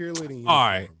full cheerleading uniform. All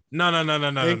right. No.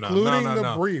 Including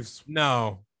the briefs.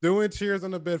 No. Doing cheers on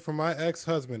the bed for my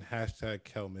ex-husband, hashtag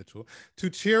Kel Mitchell,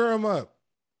 to cheer him up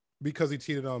because he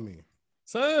cheated on me.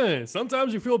 Son,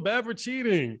 sometimes you feel bad for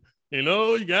cheating. He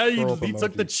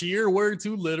took the cheer word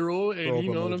too literal, and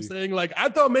you know what I'm saying? I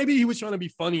thought maybe he was trying to be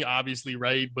funny, obviously,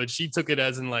 right? But she took it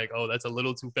as in oh, that's a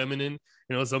little too feminine.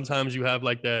 Sometimes you have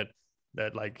that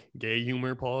gay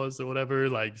humor pause or whatever.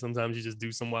 Sometimes you just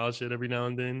do some wild shit every now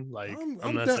and then.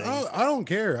 I'm not saying I don't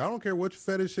care. I don't care what your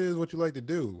fetish is, what you like to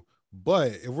do.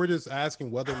 But if we're just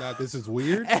asking whether or not this is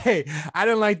weird, hey, I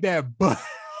didn't like that, but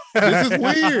this is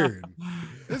weird.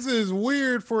 This is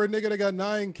weird for a nigga that got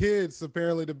 9 kids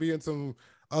apparently to be in some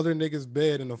other niggas'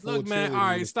 bed in a full. Look, man. All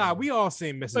right, stop. We all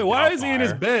seen Mrs. Wait, why is he in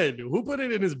his bed? Who put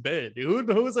it in his bed?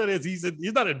 Who said it?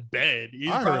 He's not in bed.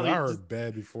 I heard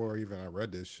bed before even I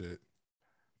read this shit.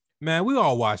 Man, we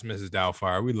all watched Mrs.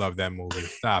 Doubtfire. We love that movie.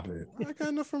 Stop it. I ain't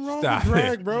got nothing wrong with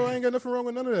drag, bro. I ain't got nothing wrong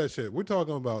with none of that shit. We're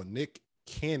talking about Nick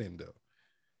Cannon, though.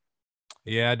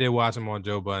 Yeah, I did watch him on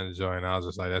Joe Budden's joint, and I was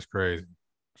just like, that's crazy.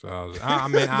 So I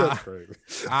mean,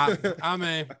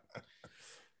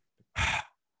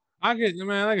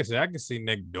 like I said, I can see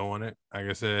Nick doing it. Like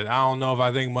I said, I don't know if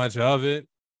I think much of it.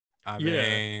 I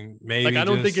mean, maybe like I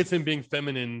don't think it's him being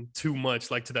feminine too much,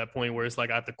 like to that point where it's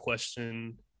like I have to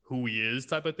question who he is,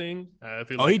 type of thing. I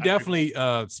feel he definitely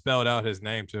spelled out his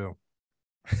name too.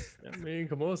 I mean,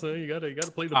 come on, son, you gotta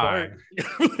play the part.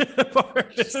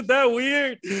 Right. Isn't that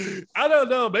weird? I don't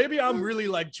know. Maybe I'm really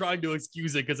like trying to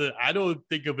excuse it because I don't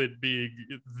think of it being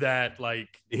that like.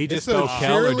 He just spelled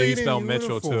Kel, or did he spell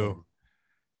Mitchell too?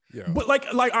 Yeah. But like,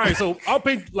 all right. So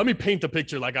let me paint the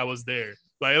picture like I was there.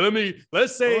 Like,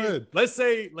 let's say the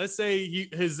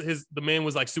man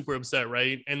was like super upset,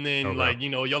 right? And then like, you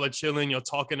know, y'all are chilling, y'all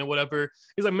talking or whatever.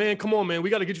 He's like, man, come on, man, we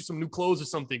got to get you some new clothes or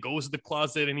something. Goes to the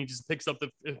closet and he just picks up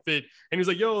the fit. And he's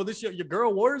like, yo, this your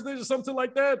girl wears this or something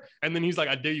like that. And then he's like,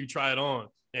 I dare you try it on.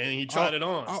 And he tried it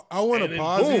on. I want to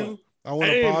pause you. I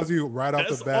want to pause you right off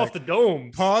the back. Off the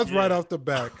dome. Pause right off the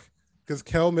back. Because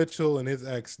Kel Mitchell and his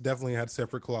ex definitely had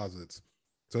separate closets.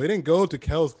 So he didn't go to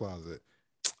Kel's closet.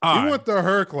 He went to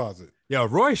her closet. Yo,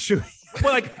 Roy shoot. But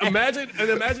like, imagine he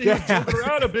was joking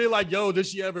around a bit like, yo, does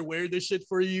she ever wear this shit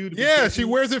for you? Yeah, she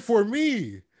wears it for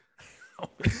me.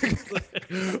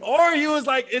 Or he was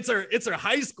like, it's her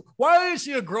high school. Why is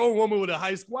she a grown woman with a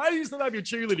high school? Why do you still have your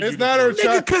cheerleader? It's not her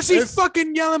child. Because she's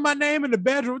fucking yelling my name in the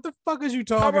bedroom. What the fuck is you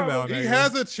talking about? He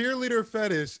has a cheerleader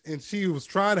fetish, and she was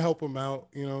trying to help him out.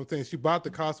 You know what I'm saying? She bought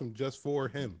the costume just for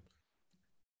him.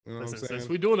 You know Listen, since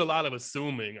we're doing a lot of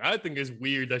assuming, I think it's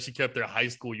weird that she kept her high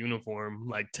school uniform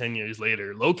like 10 years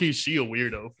later. Low-key, she a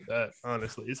weirdo for that,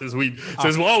 honestly. Since we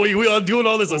are doing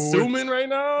all this assuming right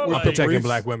now. I'm protecting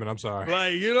black women. I'm sorry.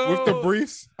 Like, you know, with the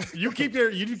briefs, you keep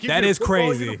that is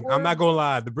crazy. Uniform. I'm not gonna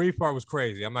lie. The brief part was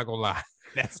crazy. I'm not gonna lie.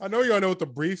 I know y'all know what the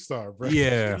briefs are, bro.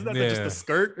 Yeah. Isn't that just the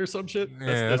skirt or some shit?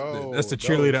 Yeah, that's the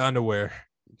cheerleader underwear.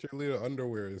 Cheerleader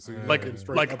underwear, so like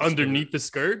underneath the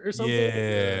skirt or something.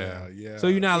 Yeah. So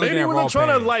you're not looking at we're raw not trying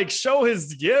pain. to like show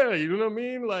his. Yeah, you know what I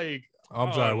mean. Like,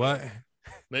 I'm sorry, what?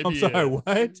 Maybe, I'm sorry,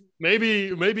 what?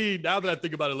 Maybe now that I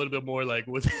think about it a little bit more, like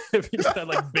with if he's got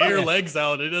like bare legs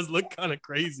out, it does look kind of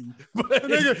crazy. But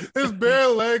nigga, his bare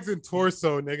legs and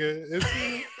torso, nigga,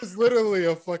 it's literally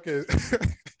a fucking.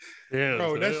 Yeah,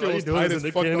 bro, that shit was tight as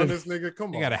fuck on this nigga. Come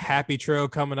on, you got a happy trail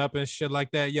coming up and shit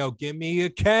like that. Yo, give me a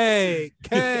K.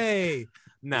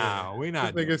 Nah, we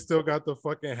not. This nigga still got the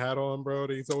fucking hat on, bro.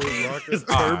 He's always rocking his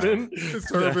turban. His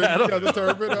turban. He got the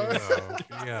turban on.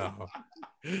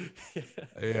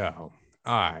 Yeah. All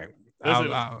right.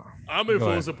 Listen, I'm in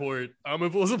full support. I'm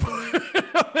in full support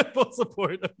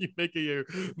of you making your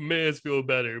mans feel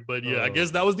better. But yeah, I guess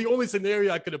that was the only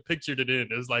scenario I could have pictured it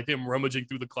in. It was like him rummaging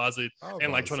through the closet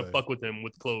and like trying to fuck with him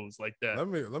with clothes like that.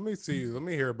 Let me see. Let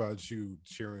me hear about you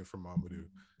cheering for Mamadou.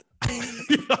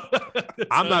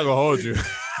 I'm not gonna hold you.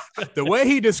 The way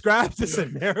he describes the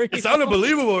scenario, it sounded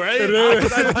believable, right?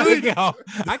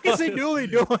 I can see Dooley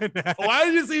doing that. Why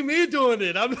did you see me doing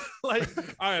it? I'm like,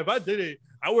 all right, if I did it,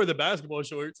 I wear the basketball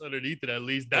shorts underneath it at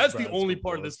least. That's the only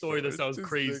part of the story that sounds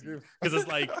crazy. Because it's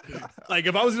like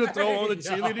if I was gonna throw on the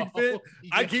cheerleading fit,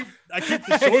 I keep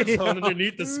the shorts on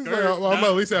underneath the skirt. Well, I'm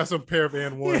gonna at least have some pair of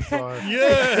Van One.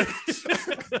 Yeah.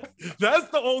 That's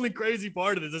the only crazy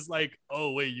part of this. It's like,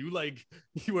 oh wait, you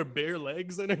wear bare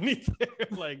legs underneath there?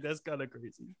 Like that's kind of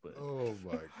crazy. But oh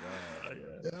my god.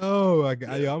 Oh my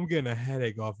god. Yo, I'm getting a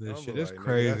headache off this shit. It's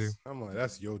crazy. I'm like,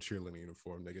 that's your cheerleading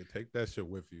uniform, nigga. Take that shit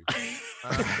with you.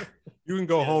 You can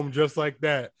go home just like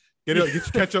that.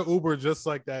 Catch your Uber just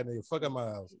like that, nigga. Fuck up my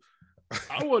house.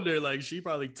 I wonder, like, she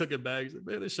probably took it back.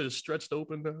 Man, this shit is stretched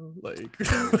open now. Like,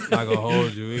 not gonna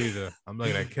hold you either. I'm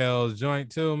looking at Kel's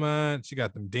joint too, man. She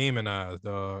got them demon eyes,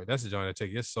 dog. That's the joint that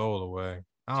take your soul away.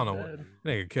 I don't know what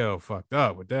nigga Kel fucked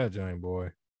up with that joint,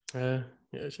 boy. Yeah,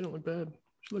 she don't look bad.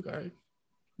 She look all right.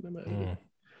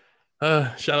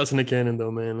 Shout out to Nick Cannon though,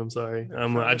 man. I'm sorry.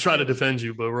 I try to defend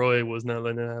you, but Roy was not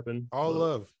letting it happen. All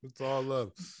love. It's all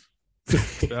love.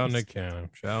 Shout out Nick Cannon.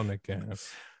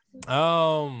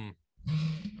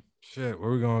 Shit,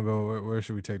 where we gonna go? Where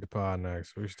should we take the pod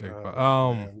next? We should take the pod.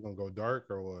 We're gonna go dark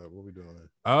or what? What we doing?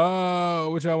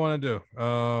 What y'all want to do?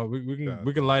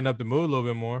 We can lighten up the mood a little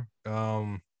bit more.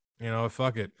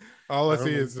 Fuck it. All I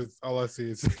see is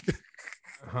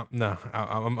No,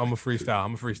 I'm a freestyle.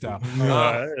 I'm a freestyle.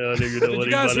 Did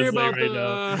you guys hear about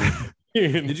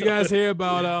Did you guys hear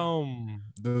about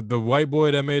the white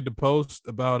boy that made the post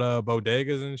about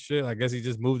bodegas and shit? I guess he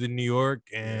just moved to New York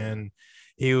and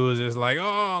he was just like,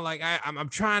 oh, like I'm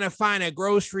trying to find a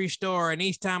grocery store, and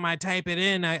each time I type it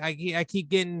in, I keep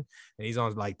getting, and he's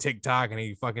on like TikTok and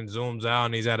he fucking zooms out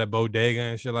and he's at a bodega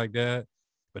and shit like that.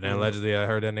 But then allegedly, I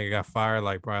heard that nigga got fired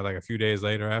like probably like a few days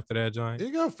later after that joint.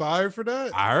 He got fired for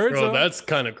that? I heard, bro. That's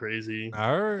kind of crazy. I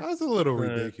heard that's a little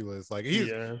ridiculous. Like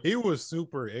he was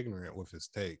super ignorant with his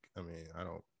take. I mean, I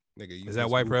don't, nigga. Is that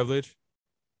white privilege?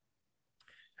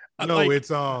 No, like, it's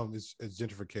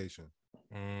gentrification.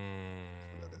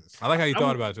 I like how you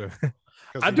thought about it.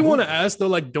 I do want to ask though,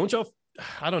 like, don't y'all?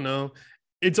 I don't know.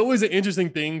 It's always an interesting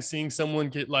thing seeing someone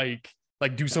get like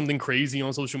do something crazy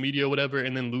on social media or whatever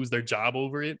and then lose their job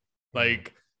over it.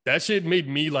 Like that shit made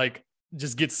me like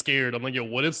just get scared. I'm like, yo,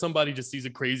 what if somebody just sees a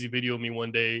crazy video of me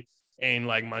one day and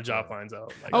like my job finds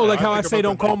out? Like, like how I say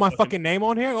don't call my fucking name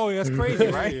on here? Oh, that's crazy,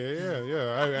 right?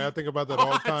 Yeah. I think about that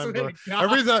all the time. Bro.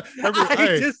 Every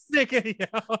just sick of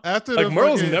after like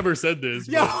Merle's never said this.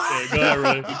 Yo. Go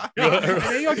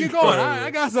ahead, yo, keep going. I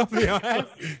got something.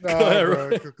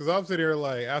 Because I'm sitting here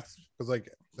like, because like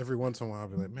every once in a while I'll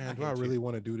be like, man, do I really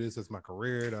want to do this as my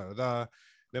career?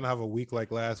 Then I have a week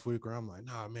like last week where I'm like,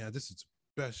 nah, man, this is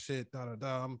the best shit.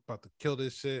 I'm about to kill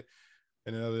this shit.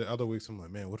 And then other weeks I'm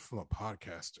like, man, what if I'm a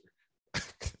podcaster?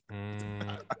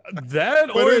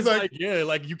 That or it's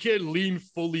like you can't lean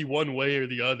fully one way or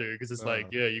the other because it's like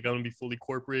you're gonna be fully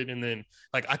corporate, and then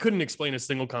like I couldn't explain a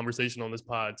single conversation on this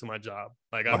pod to my job.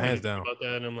 Like I'm hands down about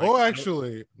that, and I'm like,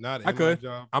 actually, not. I could. My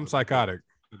job, I'm psychotic.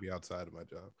 To be outside of my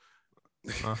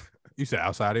job. You said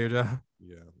outside of your job?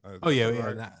 Yeah.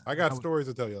 I got stories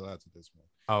to tell you lots of this, man.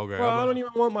 Oh, okay. Bro, I don't even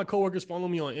want my coworkers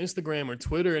following me on Instagram or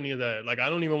Twitter, any of that. Like, I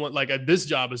don't even want, like, at this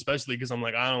job especially, because I'm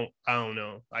like, I don't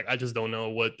know. Like, I just don't know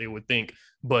what they would think.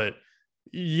 But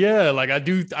yeah, like I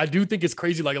do think it's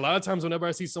crazy. Like a lot of times, whenever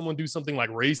I see someone do something like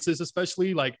racist,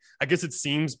 especially, like I guess it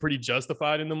seems pretty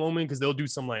justified in the moment because they'll do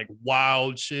some like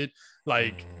wild shit,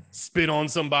 like spit on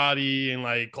somebody and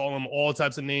like call them all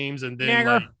types of names, and then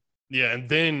like,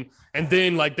 and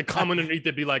then like the comment underneath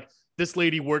it be like, this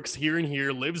lady works here and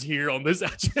here, lives here on this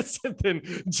address, and then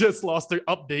just lost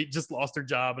her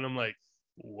job. And I'm like,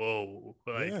 whoa.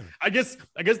 Like, I guess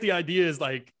the idea is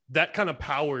like that kind of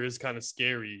power is kind of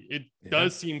scary. It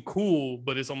does seem cool,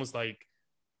 but it's almost like,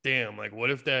 damn, like what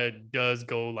if that does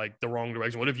go like the wrong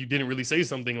direction? What if you didn't really say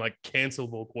something like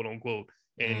cancelable, quote unquote,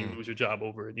 and you lose your job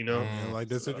over it, you know? Like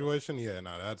this situation? Yeah,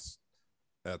 no,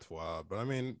 that's wild. But I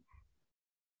mean,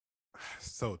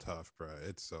 it's so tough, bro.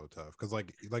 It's so tough because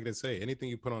like they say, anything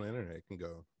you put on the internet can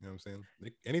go. You know what I'm saying?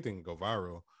 Anything can go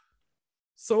viral.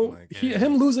 So like,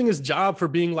 him losing his job for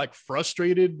being like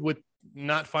frustrated with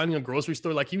not finding a grocery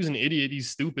store, like he was an idiot. He's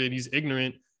stupid. He's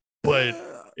ignorant. But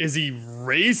is he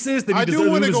racist? I do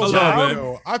want to go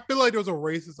job? I feel like there was a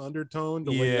racist undertone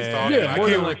the way he's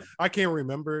talking. I can't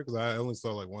remember because I only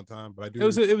saw it like one time. But I do.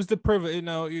 It was the privilege. You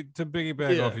know, to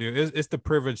piggyback off you, it's the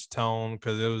privileged tone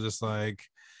because it was just like.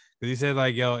 He said,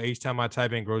 like, yo, each time I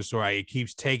type in grocery store, it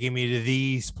keeps taking me to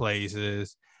these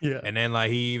places. Yeah. And then,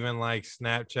 like, he even, like,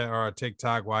 Snapchat or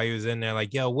TikTok while he was in there,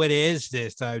 like, yo, what is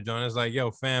this type joint? It's like, yo,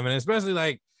 fam. And especially,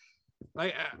 like,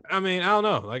 I mean, I don't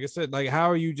know. Like I said, like, how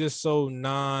are you just so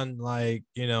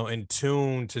in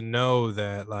tune to know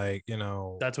that, like, you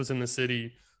know. That's what's in the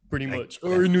city. Pretty much,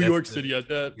 or New York City at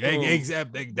that.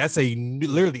 Exactly. That's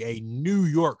literally a New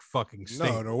York fucking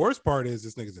state. No, the worst part is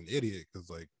this nigga's an idiot because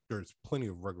like there's plenty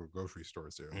of regular grocery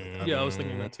stores there. Like, I was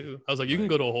thinking that too. I was like, you can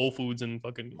go to a Whole Foods and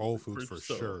fucking Whole Foods for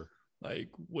sure. Like,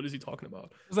 what is he talking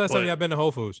about? When's the last time y'all been to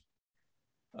Whole Foods?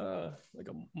 Like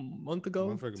a month ago. A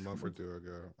month or two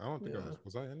ago. I don't think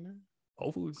was I in there?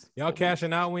 Whole Foods. Y'all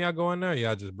cashing out when y'all go in there?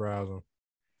 Y'all just browsing?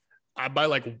 I buy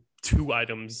like 2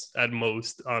 items at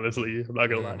most, honestly. I'm not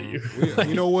gonna lie to you.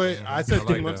 You know what? I said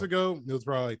 2 months ago. It was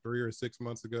probably like 3 or 6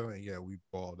 months ago, and we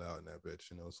balled out in that bitch.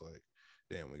 You know, it's like,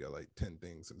 damn, we got like 10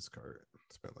 things in this cart.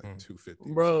 Spent like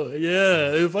 $250. Bro,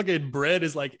 yeah, fucking bread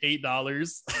is like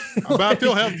 $8. But I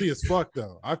feel healthy as fuck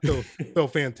though. I feel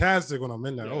fantastic when I'm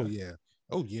in there.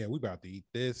 Oh yeah, we about to eat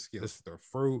this. Get the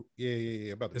fruit.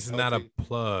 Yeah. This is not a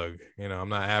plug. You know, I'm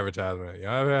not advertising it.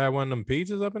 Y'all ever had one of them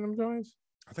pizzas up in them joints?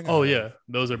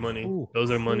 Those are money. Those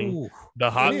are money. The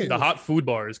hot food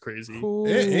bar is crazy.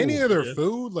 Any of their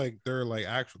food, like they're like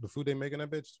the food they make in that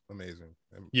bitch, amazing.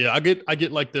 Yeah, I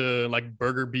get like the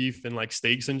burger beef and like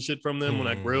steaks and shit from them when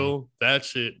I grill. That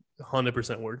shit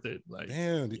 100% worth it. Like,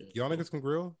 damn, y'all niggas can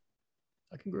grill.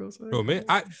 I can grill. Oh man,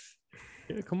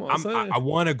 Yeah, come on. I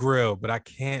want to grill, but I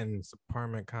can't in this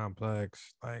apartment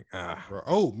complex. Like, Bro.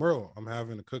 Oh, Merle, I'm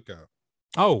having a cookout.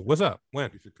 Oh, what's up? When?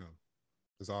 You should come.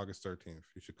 It's August 13th.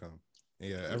 You should come.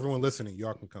 Yeah, everyone listening,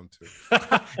 y'all can come too.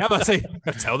 I'm about to say,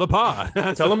 tell the pod.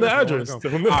 Tell them the address. All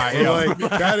right, like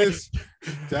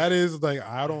that is like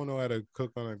I don't know how to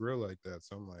cook on a grill like that.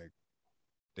 So I'm like,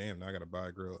 damn, now I gotta buy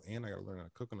a grill and I gotta learn how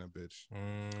to cook on that bitch.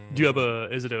 Do you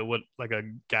have like a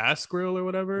gas grill or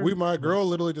whatever? My girl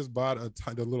literally just bought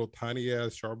the little tiny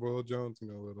ass Charbroil Jones,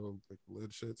 little like lid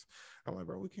shits. I'm like,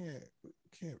 bro, we can't.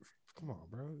 Come on,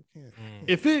 bro. You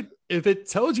can't. If it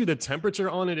tells you the temperature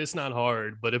on it, it's not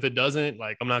hard. But if it doesn't,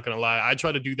 like, I'm not gonna lie, I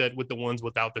try to do that with the ones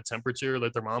without the temperature,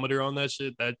 the thermometer on that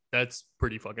shit. That's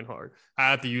pretty fucking hard. I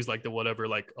have to use like the whatever,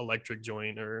 like electric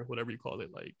joint or whatever you call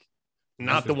it, like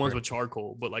not the ones with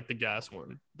charcoal, but like the gas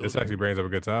one. This actually brings up a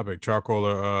good topic: charcoal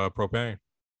or propane?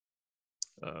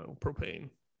 Propane.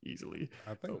 Easily,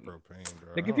 I think propane,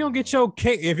 bro. Like if you don't get your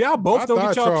king, if y'all both don't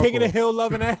get y'all king of the hill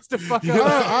loving ass the fuck up.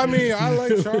 I mean, I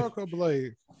like charcoal, but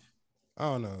like, I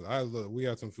don't know. We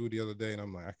had some food the other day, and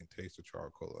I'm like, I can taste the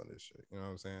charcoal on this shit. You know what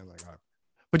I'm saying? Like,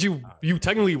 but you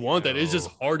technically want that. It's just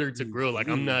harder to grill. Like,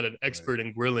 I'm not an expert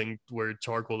in grilling where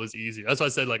charcoal is easy. That's why I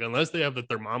said, like, unless they have the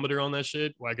thermometer on that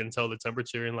shit where I can tell the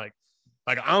temperature and like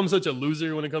I'm such a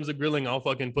loser when it comes to grilling. I'll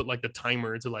fucking put like the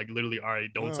timer to like literally, all right,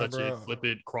 don't touch it, flip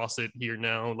it, cross it here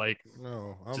now. Like,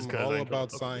 no, I'm all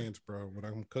about science, bro. When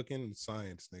I'm cooking,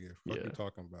 science, nigga. What you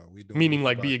talking about? We doing meaning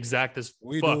like be exact as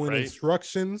we fuck, doing right?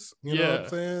 Instructions. You know what I'm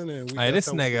saying? And this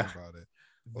nigga about it.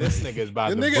 This nigga is about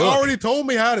the the nigga book. already told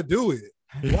me how to do it.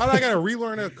 Why do I gotta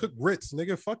relearn how to cook grits,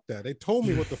 nigga? Fuck that. They told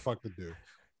me what the fuck to do.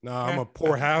 Nah, I'm gonna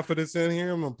pour half of this in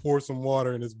here. I'm gonna pour some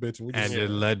water in this bitch, and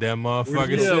just let that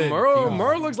motherfucker sit. Yeah,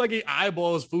 Merle looks like he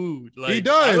eyeballs food. Like, he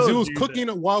does. He was cooking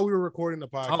it while we were recording the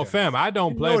podcast. Oh, fam, I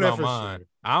don't play by mine. Sure.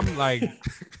 I'm like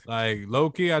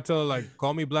low key. I tell her like,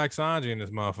 call me Black Sanji in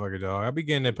this motherfucker, dog. I be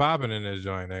getting it popping in this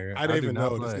joint, nigga. I didn't even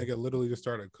know this nigga literally just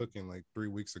started cooking like 3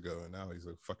 weeks ago, and now he's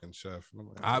a fucking chef.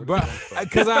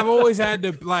 Because I've always had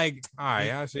to like, all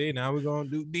right, I see. Now we're gonna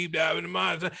do deep dive into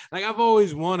mine. Like I've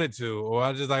always wanted to, or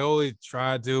I just like always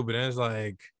tried to, but then it's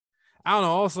like, I don't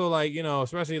know. Also, like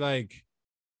especially like.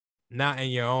 Not in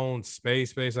your own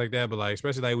space like that, but like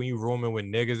especially like when you rooming with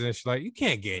niggas and shit, like you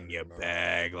can't get in your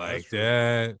bag like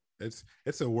that. It's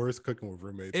the worst cooking with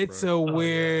roommates. It's a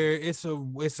weird, it's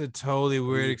a totally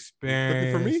weird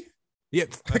experience. For me?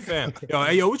 Yep, fam.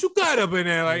 Yo, what you got up in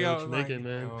there? Like, yo, making,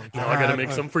 man. Now I gotta make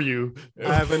some for you.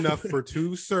 I have enough for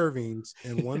 2 servings,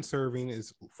 and 1 serving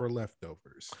is for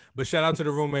leftovers. But shout out to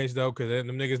the roommates though, because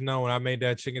them niggas know when I made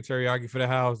that chicken teriyaki for the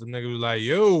house, them niggas was like,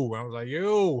 yo. I was like,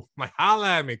 yo, like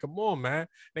holla at me. Come on, man.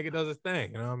 Nigga does his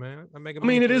thing, you know what I mean? I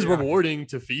mean, it is rewarding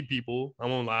to feed people. I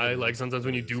won't lie. Like sometimes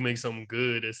when you do make something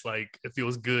good, it's like it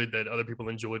feels good that other people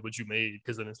enjoyed what you made,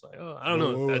 because then it's like, oh, I don't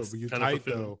know. That's kind of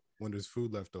fulfilling. When there's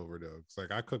food left over though, it's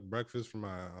like I cooked breakfast for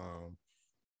my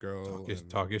girl.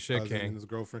 Talk your shit, King. And his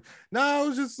girlfriend. No, I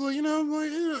was just like, I'm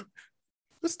like,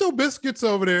 there's still biscuits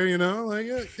over there, like,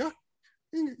 yeah.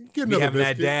 Get another having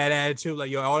biscuit. That dad attitude,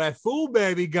 like all that food,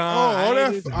 baby, gone. Oh, all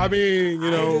that. I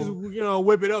mean,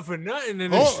 whip it up for nothing.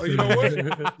 And you know what? You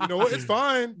know what? It's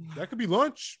fine. That could be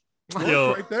lunch.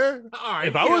 Yo, right there. All right,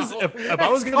 if I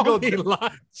was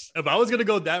gonna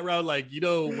go that route, like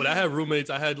when I had roommates,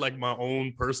 I had like my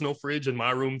own personal fridge in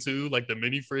my room too, like the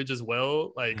mini fridge as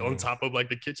well, like on top of like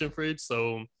the kitchen fridge.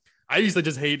 So I used to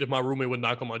just hate if my roommate would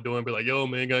knock on my door and be like, "Yo,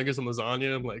 man, can I get some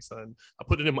lasagna?" I'm like, "Son, I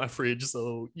put it in my fridge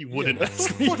so you wouldn't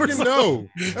ask me for something." No,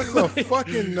 that's a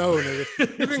fucking no,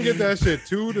 nigga. You can get that shit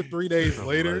 2 to 3 days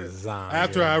later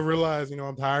after I realized,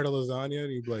 I'm tired of lasagna,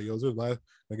 and you'd be like, "Yo, is it last?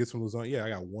 I get some lasagna." Yeah, I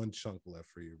got 1 chunk left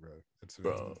for you, bro.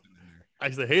 Bro. I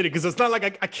used to hate it because it's not like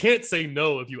I can't say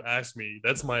no if you ask me.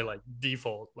 That's my like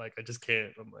default. Like I just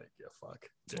can't. I'm like, yeah, fuck.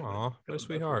 Aw, what a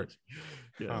sweetheart.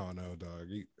 Yeah. I don't know, dog.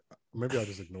 Maybe I'll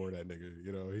just ignore that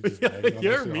nigga. He's just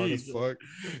you're me. Hard as fuck.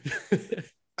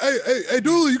 Hey,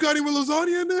 Dooley, you got any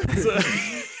lasagna in there?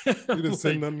 You didn't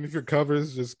send nothing if your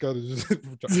covers. Just gotta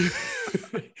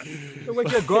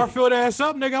wake your Garfield ass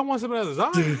up, nigga. I want some of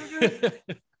that lasagna.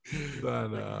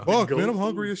 Fuck, man, I'm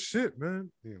hungry as shit,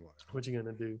 man. What you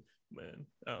gonna do, man?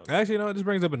 Actually, this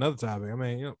brings up another topic. I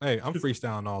mean, hey, I'm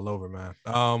freestyling all over, man.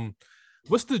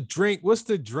 What's the drink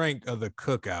of the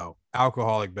cookout,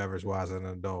 alcoholic beverage wise, as an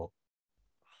adult?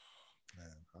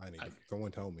 Man,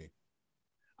 someone tell me.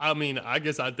 I mean, I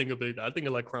guess I think of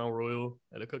like Crown Royal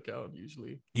at a cookout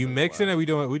usually. You mixing it? We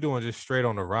doing just straight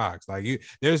on the rocks. Like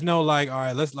there's no like, all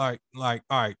right, let's like, all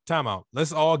right, time out.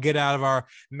 Let's all get out of our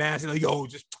mask. Like,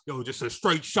 just a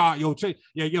straight shot. All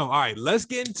right, let's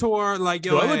get into our like,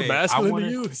 Do I look masculine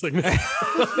to you? It's like,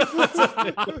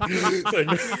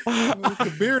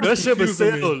 the beard. That ship is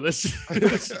sailed.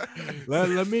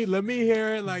 Let me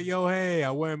hear it. Like, hey, I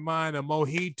wouldn't mind a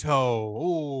mojito.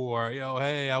 Ooh, or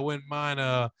hey, I wouldn't mind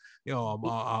a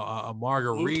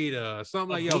margarita, something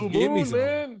like give me some.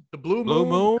 Man. The blue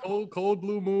moon, cold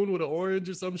blue moon with an orange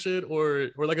or some shit,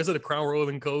 or like I said, a Crown Royal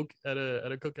and Coke at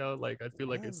a cookout. Like I feel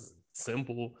like it's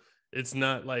simple. It's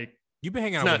not like you've been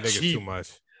hanging out with niggas cheap. Too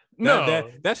much. No,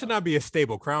 that should not be a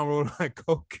staple. Crown Royal and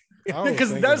Coke.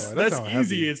 Because that's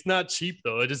easy. It's not cheap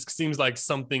though. It just seems like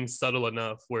something subtle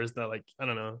enough where it's not like, I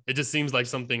don't know. It just seems like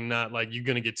something not like you're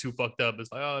gonna get too fucked up.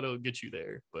 It's like, oh, it'll get you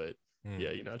there, but.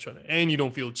 Yeah, you're not trying to, and you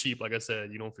don't feel cheap. Like I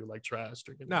said, you don't feel like trash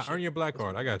drinking. Nah, earn your black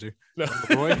card. I got you. No.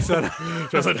 Just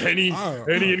like Henny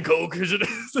and Coke.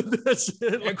 That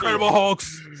shit. Incredible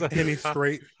Hulks. Henny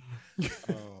straight.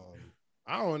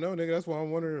 I don't know, nigga. That's why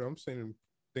I'm wondering. I'm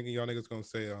thinking y'all niggas gonna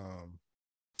say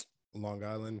Long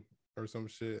Island or some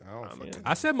shit.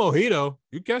 I said mojito.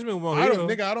 You catch me with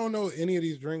mojito. I don't know any of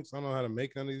these drinks. I don't know how to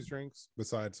make none of these drinks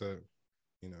besides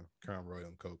Crown Royal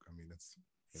and Coke. I mean, it's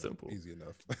simple, easy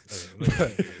enough.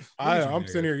 I'm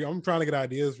sitting here. I'm trying to get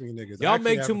ideas from you niggas. Y'all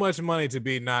make too much money to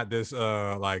be not this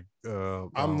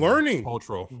I'm learning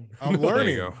cultural. I'm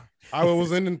learning. I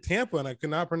was in Tampa and I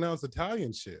could not pronounce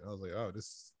Italian shit. I was like,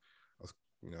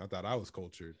 I thought I was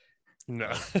cultured. No,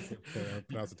 I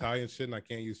pronounce Italian shit and I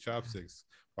can't use chopsticks.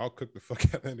 I'll cook the fuck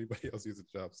out of anybody else using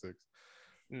chopsticks.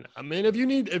 I mean, if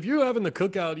you're having the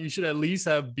cookout, you should at least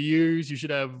have beers. You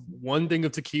should have one thing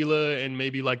of tequila and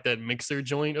maybe like that mixer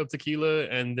joint of tequila,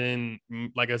 and then,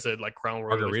 like I said, like Crown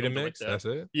Royal margarita mix. Like that's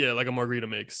it. Yeah, like a margarita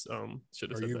mix.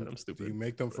 Should have said that. I'm stupid. Do you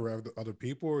make them for other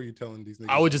people, or are you telling these niggas?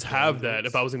 I would just have that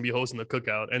if I was gonna be hosting the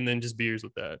cookout, and then just beers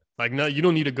with that. Like, no, you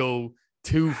don't need to go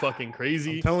too fucking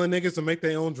crazy. I'm telling niggas to make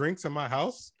their own drinks in my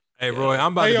house. Hey, Roy,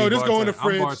 I'm about to be just go in the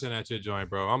fridge. I'm bartending at your joint,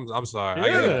 bro. I'm sorry.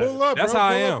 Yeah, pull up. That's bro. how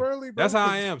pull I am. Early, that's how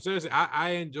I am. Seriously,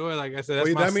 I enjoy. Like I said,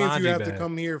 that's my that means you have bag. to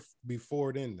come here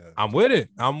before then. Though. I'm with it.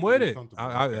 And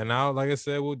now, like I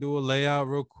said, we'll do a layout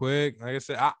real quick. Like I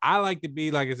said, I like to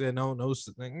be, like I said, no,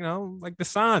 like the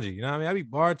Sanji. You know what I mean? I be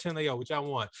bartending. Like, which I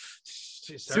want.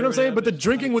 See what I'm saying? But the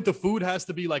drinking with the food has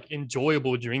to be like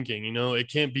enjoyable drinking.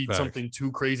 It can't be something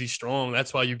too crazy strong.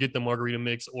 That's why you get the margarita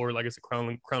mix or like it's a Crown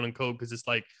and Coke, because it's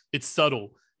like it's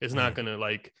subtle. It's not gonna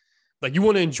like you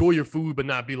want to enjoy your food, but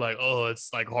not be like, oh,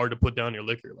 it's like hard to put down your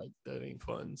liquor. Like that ain't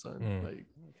fun, son. Like,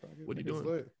 what are you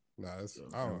doing?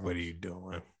 What are you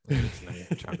doing?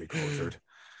 Trying to be cultured.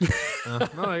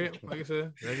 No, like I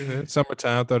said,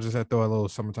 summertime. I thought I just had to throw a little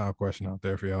summertime question out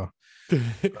there for y'all.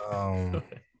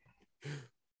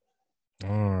 All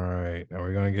right, are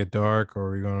we gonna get dark, or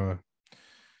are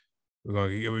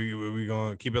we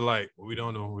gonna keep it light? What we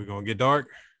don't know. We gonna get dark.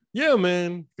 Yeah,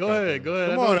 man. Go ahead.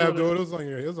 Come on, Abdul. It was on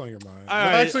your mind.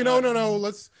 Actually, no.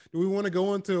 Do we want to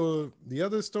go into the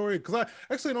other story? Because I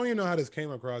actually don't even know how this came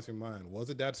across your mind.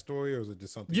 Was it that story, or was it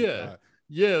just something? Yeah,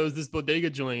 it was this bodega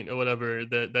joint or whatever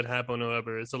that happened or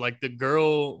whatever. So like the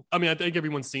girl, I mean, I think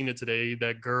everyone's seen it today.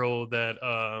 That girl that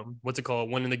what's it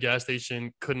called? Went in the gas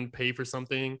station, couldn't pay for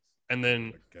something, and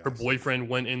then her boyfriend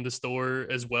went in the store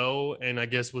as well, and I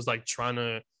guess was like trying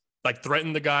to like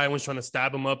threaten the guy, was trying to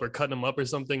stab him up or cut him up or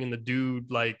something, and the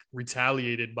dude like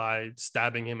retaliated by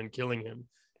stabbing him and killing him.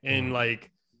 And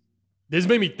like this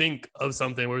made me think of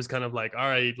something where it's kind of like, all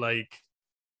right, like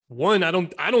one, I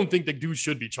don't think the dude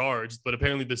should be charged, but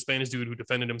apparently the Spanish dude who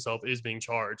defended himself is being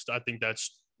charged. I think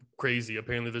that's crazy.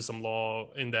 Apparently there's some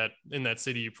law in that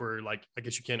city for like, I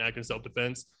guess you can't act in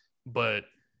self-defense, but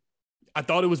I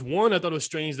thought it was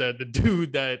strange that the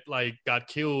dude that like got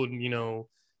killed,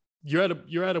 you're at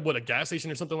a gas station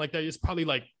or something like that. It's probably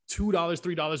like $2,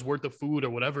 $3 worth of food or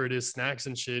whatever it is, snacks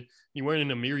and shit. You're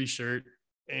wearing an Amiri shirt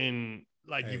and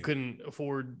like you couldn't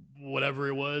afford whatever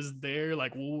it was there.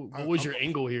 Like, what was your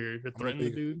angle here to threaten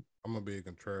the dude? I'm gonna be a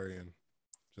contrarian,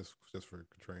 just for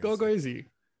contrarian. Go crazy.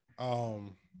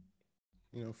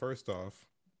 First off,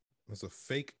 it's a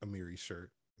fake Amiri shirt.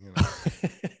 All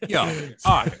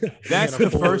right. That's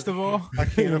the first of all. I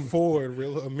can't afford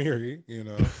real Amiri.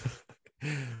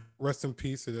 Rest in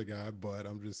peace to the guy, but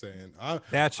I'm just saying. I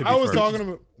was talking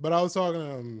to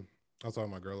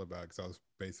my girl about it because I was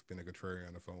basically in a contrarian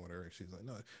on the phone with her, and she's like,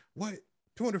 "No, what?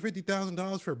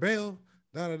 $250,000 for bail?"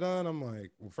 And I'm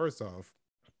like, "Well, first off,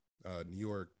 New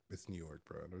York, it's New York,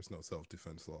 bro. There's no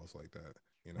self-defense laws like that.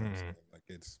 What I'm saying? Like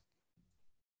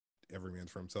every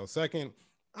man's for himself. Second,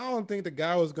 I don't think the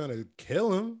guy was gonna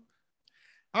kill him.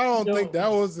 I don't think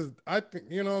that was. I think,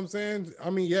 you know what I'm saying. I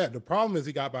mean, yeah. The problem is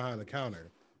he got behind the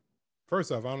counter.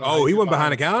 First off, I don't know. Oh, he went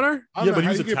behind the counter. Yeah, but he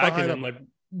was attacking him. Like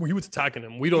he was attacking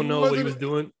him. We don't know what he was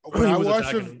doing. When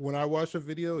I watched the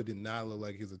video, it did not look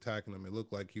like he was attacking him. It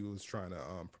looked like he was trying to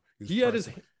He had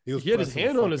his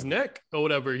hand on his neck or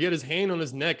whatever. He had his hand on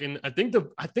his neck, and I think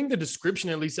the description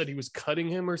at least said he was cutting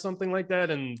him or something like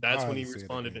that, and that's when he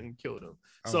responded and killed him.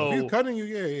 So if he was cutting you,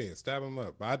 yeah, stab him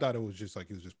up. But I thought it was just like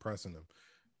he was just pressing him.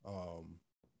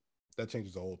 That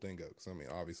changes the whole thing up. Because I mean,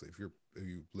 obviously, if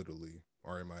you literally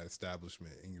are in my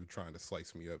establishment and you're trying to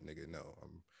slice me up, nigga, no.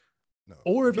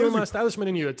 Or if you're in my establishment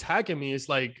and you're attacking me, it's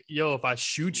like, yo, if I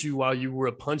shoot you while you were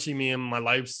punching me and my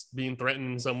life's being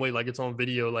threatened in some way, like it's on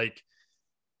video, like,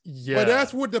 yeah. But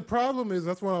that's what the problem is.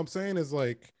 That's what I'm saying is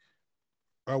like,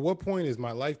 at what point is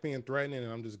my life being threatened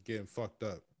and I'm just getting fucked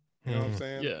up? You know what I'm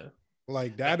saying? Yeah.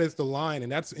 Like that is the line,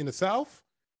 and that's in the South.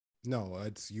 No,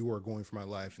 it's you are going for my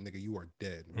life, and nigga, you are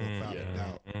dead without a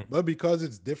doubt. But because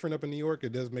it's different up in New York,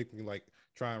 it does make me like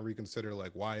try and reconsider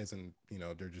like why isn't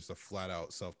there just a flat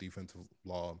out self-defense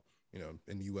law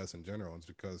in the U.S. in general? It's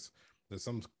because there's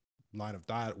some line of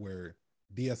thought where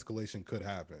de-escalation could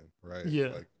happen, right? Yeah.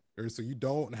 Like so you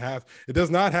don't have it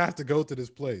does not have to go to this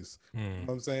place. You know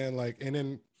what I'm saying? Like, and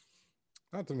then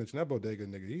not to mention that bodega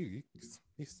nigga,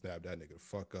 he stabbed that nigga the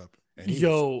fuck up. And he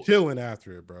was chilling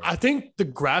after it, bro. I think the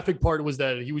graphic part was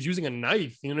that he was using a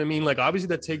knife. You know what I mean? Like, obviously,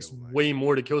 that takes way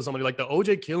more to kill somebody. Like, the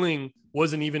OJ killing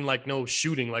wasn't even like no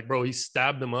shooting. Like, bro, he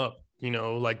stabbed him up.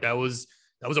 Like that was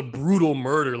a brutal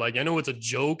murder. Like, I know it's a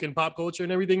joke in pop culture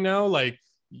and everything now. Like,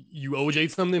 you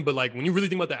OJ something, but like when you really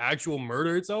think about the actual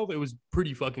murder itself, it was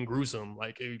pretty fucking gruesome.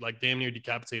 Like, it damn near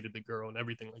decapitated the girl and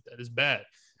everything like that. It's bad.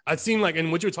 I'd seen like,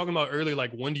 and what you were talking about earlier,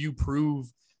 like when do you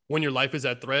prove when your life is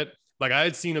at threat? Like I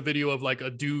had seen a video of like a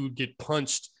dude get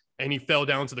punched and he fell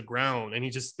down to the ground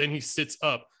and then he sits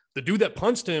up. The dude that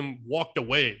punched him walked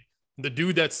away. The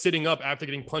dude that's sitting up after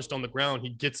getting punched on the ground, he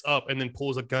gets up and then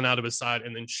pulls a gun out of his side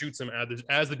and then shoots him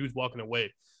as the dude's walking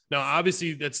away. Now,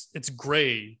 obviously it's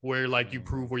gray where like you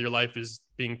prove where your life is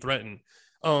being threatened.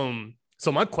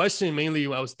 So my question mainly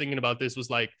when I was thinking about this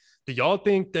was like, do y'all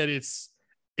think that it's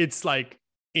like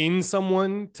in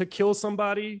someone to kill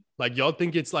somebody? Like y'all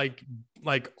think it's like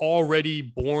already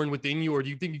born within you, or do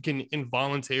you think you can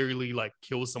involuntarily like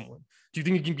kill someone? Do you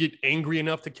think you can get angry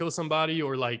enough to kill somebody,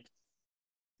 or like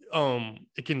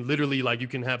it can literally like you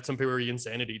can have temporary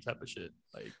insanity type of shit?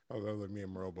 Like, that was like me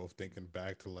and Merle both thinking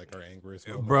back to like our angriest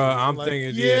moments. Bro, I'm like,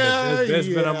 thinking there's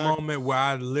been a moment where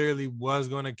I literally was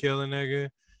gonna kill a nigga,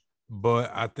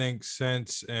 but I think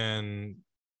since and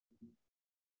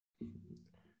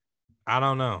I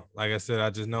don't know. Like I said, I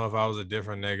just know if I was a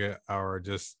different nigga or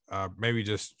just maybe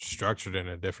just structured in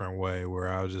a different way where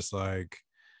I was just like,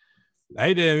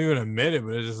 I didn't even admit it,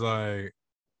 but it's just like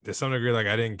to some degree, like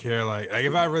I didn't care. Like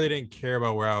if I really didn't care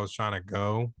about where I was trying to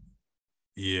go,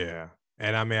 yeah.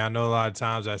 And I mean, I know a lot of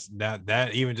times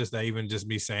that even just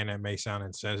me saying that may sound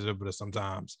insensitive, but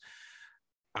sometimes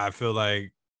I feel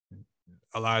like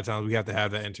a lot of times we have to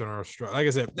have that internal struggle. Like I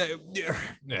said,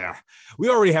 yeah, we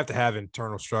already have to have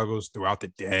internal struggles throughout the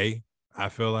day, I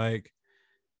feel like.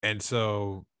 And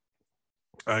so,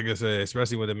 like I said,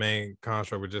 especially with the main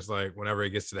construct, we're just like, whenever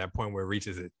it gets to that point where it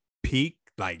reaches a peak,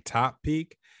 like top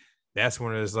peak, that's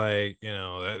when it's like,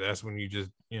 that's when you just,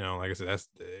 like I said,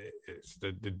 it's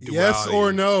the duality. Yes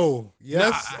or no.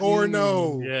 Yes or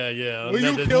no. Yeah. Will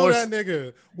you kill that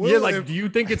nigga? Do you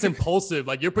think it's impulsive?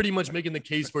 Like you're pretty much making the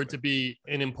case for it to be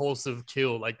an impulsive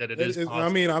kill, like that it is possible. I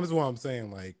mean, that's what I'm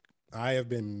saying. Like I have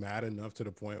been mad enough to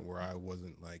the point where I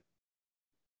wasn't like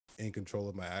in control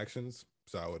of my actions.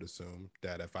 So I would assume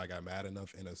that if I got mad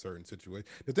enough in a certain situation,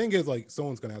 the thing is like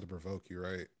someone's going to have to provoke you,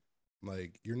 right?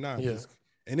 Like you're not just.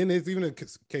 And then there's even a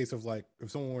case of like,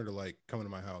 if someone were to like come into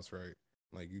my house, right?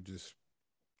 Like you just,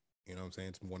 what I'm saying?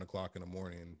 It's 1:00 in the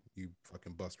morning. You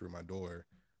fucking bust through my door.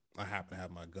 I happen to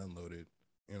have my gun loaded.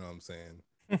 You know what I'm saying?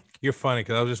 You're funny.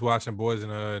 Cause I was just watching Boys in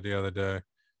the Hood the other day.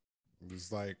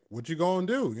 It's like, what you gonna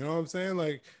do? You know what I'm saying?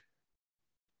 Like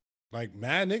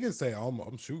mad niggas say,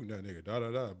 I'm shooting that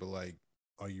nigga, But like,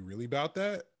 are you really about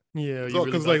that? Yeah.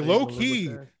 Because like low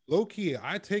key,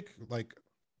 I take like,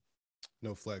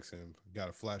 no flexing. Got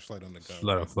a flashlight on the gun.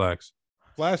 Let him flex.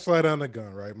 Flashlight on the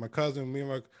gun, right? My cousin, me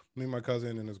and my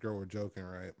cousin and this girl were joking,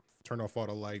 right? Turned off all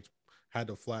the lights, had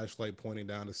the flashlight pointing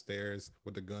down the stairs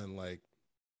with the gun, like,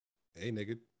 hey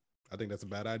nigga, I think that's a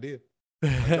bad idea.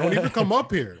 Like, don't even come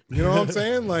up here. You know what I'm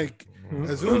saying? Like,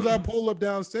 as soon as I pull up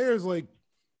downstairs, like,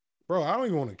 bro, I don't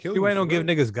even want to kill you. You ain't don't give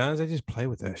niggas guns, they just play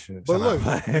with that shit. But look,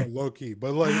 low key.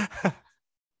 But like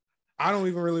I don't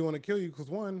even really want to kill you because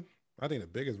one, I think the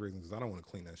biggest reason is I don't want to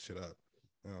clean that shit up.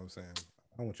 You know what I'm saying?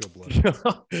 I want your blood.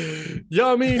 Yeah,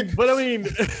 I mean,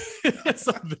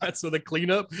 so that's for the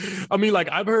cleanup. I mean, like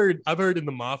I've heard in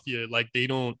the mafia, like they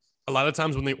don't. A lot of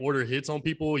times when they order hits on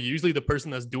people, usually the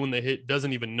person that's doing the hit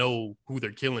doesn't even know who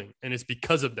they're killing, and it's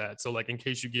because of that. So, like, in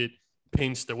case you get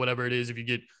pinched or whatever it is, if you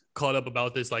get caught up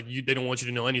about this, like they don't want you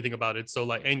to know anything about it. So,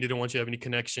 like, and they don't want you to have any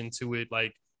connection to it,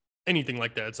 like anything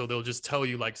like that. So they'll just tell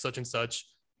you like such and such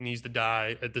needs to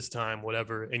die at this time,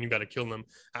 whatever, and you got to kill them.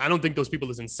 I don't think those people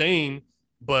is insane.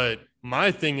 But my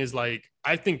thing is like,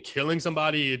 I think killing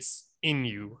somebody, it's in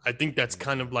you. I think that's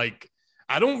kind of like,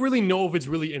 I don't really know if it's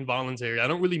really involuntary. I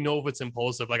don't really know if it's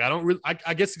impulsive. Like,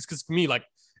 I guess it's because for me, like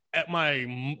at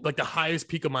my, like the highest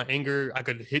peak of my anger, I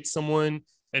could hit someone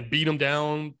and beat them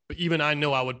down. But even I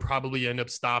know I would probably end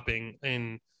up stopping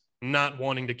and not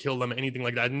wanting to kill them or anything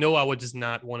like that. I know I would just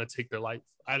not want to take their life.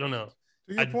 I don't know.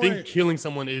 I think killing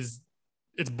someone it's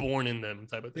born in them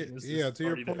type of thing. Yeah, to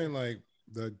your point, there. Like,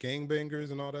 the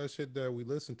gangbangers and all that shit that we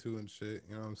listen to and shit,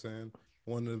 you know what I'm saying?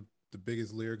 One of the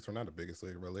biggest lyrics, or not the biggest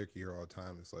lyric, but lyric you hear all the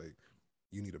time is like,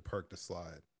 you need a perk to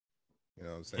slide. You know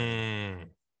what I'm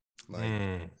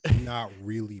saying? Not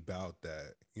really about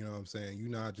that. You know what I'm saying? You're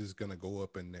not just gonna go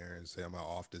up in there and say, I'm gonna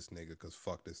off this nigga because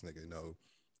fuck this nigga. No.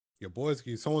 Your boys,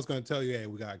 someone's gonna tell you, hey,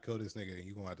 we gotta kill this nigga, and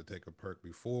you're gonna have to take a perk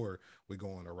before we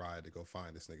go on a ride to go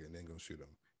find this nigga and then go shoot him.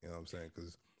 You know what I'm saying?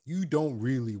 Because you don't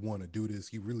really want to do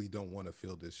this. You really don't want to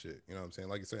feel this shit. You know what I'm saying?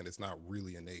 Like you're saying, it's not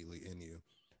really innately in you.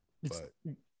 But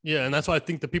yeah, and that's why I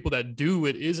think the people that do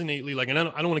it is innately like, and I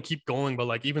don't want to keep going, but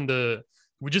like even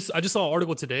I just saw an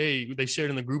article today they shared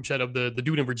in the group chat of the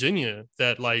dude in Virginia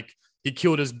that like he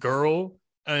killed his girl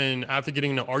and after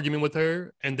getting in an argument with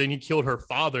her, and then he killed her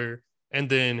father, and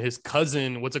then his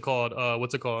cousin, what's it called?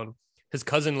 His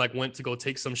cousin like went to go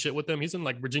take some shit with him. He's in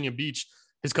like Virginia Beach.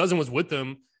 His cousin was with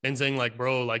him and saying like,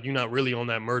 bro, like you're not really on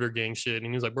that murder gang shit. And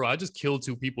he was like, bro, I just killed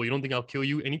 2 people. You don't think I'll kill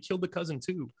you? And he killed the cousin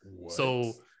too. What?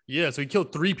 So yeah, so he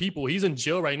killed 3 people. He's in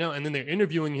jail right now. And then they're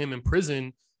interviewing him in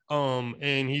prison.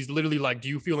 And he's literally like, do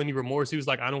you feel any remorse? He was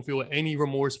like, I don't feel any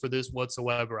remorse for this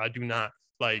whatsoever. I do not.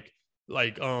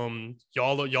 Y'all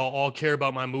all care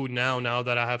about my mood now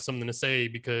that I have something to say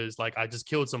because like I just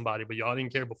killed somebody, but y'all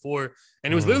didn't care before.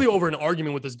 And it was literally over an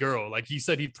argument with this girl. Like he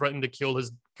said he threatened to kill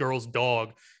his girl's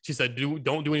dog. She said,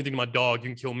 don't do anything to my dog. You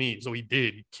can kill me. So he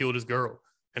did. He killed his girl.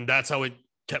 And that's how it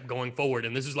kept going forward.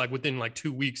 And this is like within like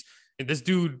 2 weeks. And this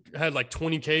dude had like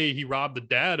 20K. He robbed the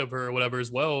dad of her or whatever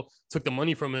as well, took the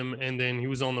money from him. And then he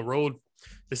was on the road.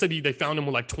 They said they found him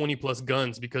with like 20 plus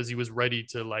guns because he was ready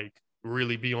to like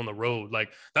really be on the road.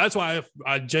 Like that's why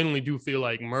I genuinely do feel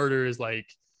like murder is like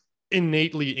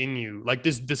innately in you. Like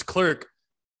this clerk,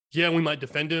 yeah, we might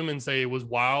defend him and say it was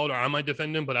wild, or I might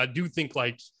defend him, but I do think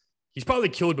like he's probably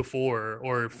killed before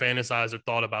or fantasized or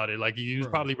thought about it. Like he was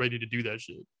probably ready to do that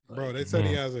shit. Like, bro, they said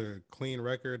he has a clean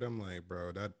record. I'm like,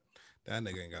 bro, that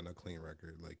nigga ain't got no clean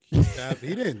record. Like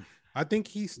he didn't. I think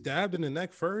he stabbed in the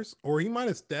neck first, or he might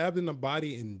have stabbed in the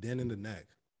body and then in the neck.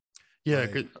 Yeah,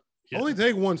 like, only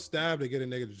take one stab to get a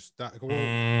nigga to just stop.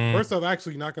 Well, first off,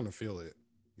 actually, you're not gonna feel it.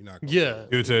 You're not.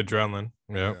 Due to adrenaline.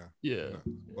 Yeah.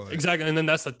 Exactly. And then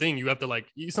that's the thing. You have to like.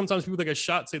 Sometimes people that get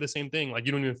shot say the same thing. Like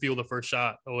you don't even feel the first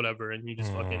shot or whatever, and you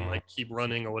just fucking like keep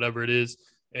running or whatever it is.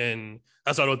 And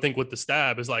that's what I don't think with the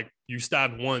stab is like you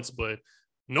stabbed once, but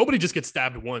nobody just gets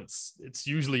stabbed once. It's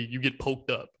usually you get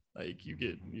poked up. Like you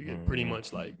get pretty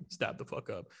much like stabbed the fuck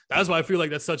up. That's why I feel like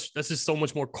that's just so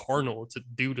much more carnal to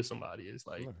do to somebody. It's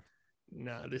like.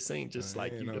 Nah, this ain't just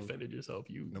like you defended yourself.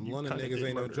 Them London niggas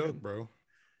ain't no joke, bro.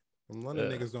 Them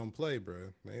London niggas don't play,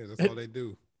 bro. Man, that's all they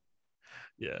do.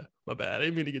 Yeah, my bad. I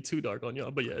didn't mean to get too dark on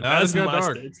y'all, but yeah, that's my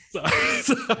dark. It's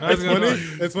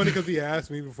funny because he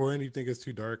asked me before, and you think it's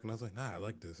too dark, and I was like, nah, I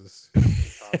like this.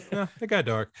 It got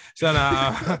dark. So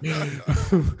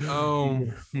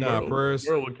prayers.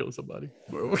 Merle will kill somebody.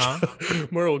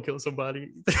 Merle will kill somebody.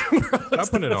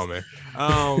 Stop putting it on me.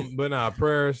 But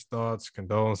prayers, thoughts,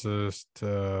 condolences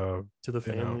to the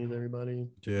families, everybody.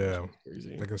 Yeah,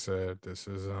 crazy. Like I said, this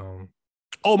is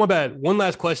Oh, my bad. One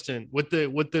last question. With the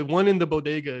one in the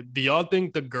bodega, do y'all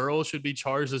think the girl should be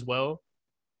charged as well?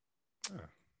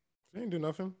 She ain't do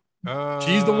nothing.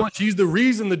 She's the one. She's the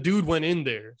reason the dude went in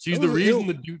there. She's the reason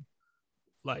the dude.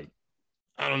 Like,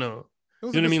 I don't know.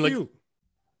 You know what I mean? Like,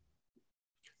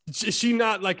 is she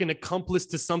not like an accomplice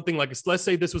to something? Like, let's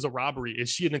say this was a robbery. Is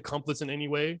she an accomplice in any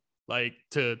way? Like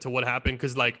to what happened?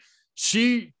 Because like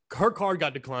her card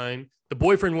got declined. The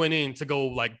boyfriend went in to go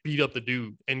like beat up the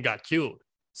dude and got killed.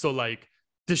 So like,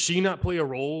 does she not play a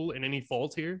role in any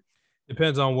fault here?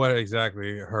 Depends on what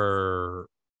exactly her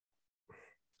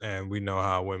and we know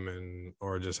how women,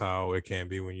 or just how it can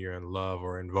be when you're in love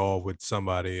or involved with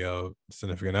somebody, a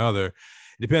significant other.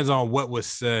 It depends on what was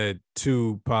said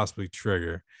to possibly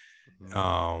trigger.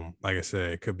 Like I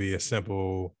said, it could be a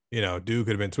simple, dude could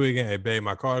have been tweaking, hey babe,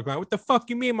 my car declined. What the fuck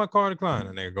you mean my car declined?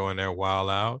 And they're going there wild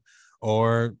out.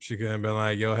 Or she could have been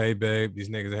like, yo, hey babe, these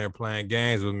niggas are here playing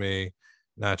games with me,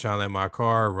 not trying to let my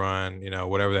car run,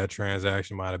 whatever that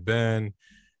transaction might have been,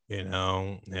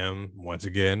 and once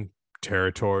again,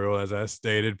 territorial, as I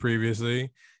stated previously,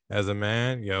 as a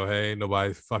man, hey,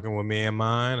 nobody's fucking with me and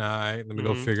mine. All right, let me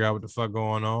go figure out what the fuck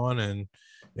going on. And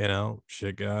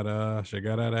shit got out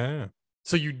of hand.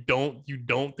 So you don't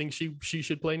think she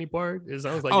should play any part? It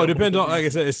sounds like it depends on, like I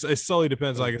said, it solely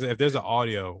depends. Like I said, if there's an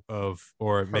audio of,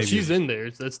 or maybe she's in there,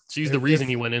 she's the reason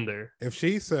he went in there. If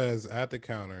she says at the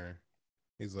counter,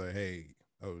 he's like, hey,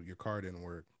 oh, your car didn't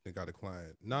work, they got a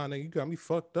client. Nah, nigga, you got me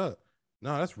fucked up.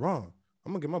 Nah, that's wrong.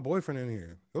 I'm gonna get my boyfriend in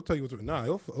here. He'll tell you what's. Nah,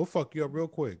 he'll fuck you up real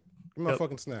quick. Give me my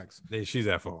fucking snacks. She's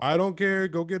at fault. I don't care.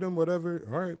 Go get him. Whatever.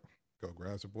 All right. Go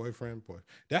grab your boyfriend. Boy,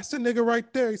 that's the nigga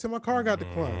right there. He said my car got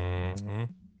declined.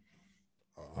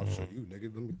 I'll show you,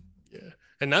 nigga. Let me. Yeah,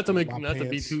 and not to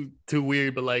be too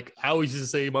weird, but like I always used to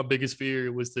say, my biggest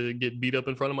fear was to get beat up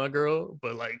in front of my girl.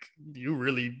 But like, you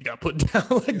really got put down.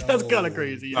 Like, that's kind of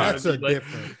crazy. You that's a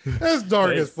different. That's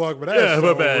dark as fuck, but that's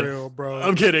so real, bro.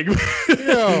 I'm kidding.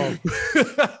 Yo,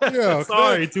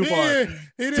 sorry, too far.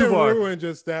 He didn't ruin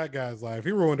just that guy's life.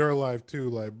 He ruined her life too.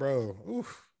 Like, bro.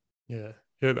 Oof. Yeah.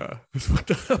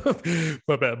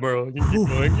 My bad, bro. You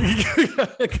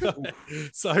keep going.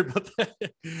 Sorry about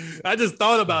that. I just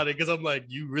thought about it because I'm like,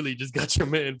 you really just got your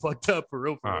man fucked up for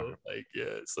real. Like,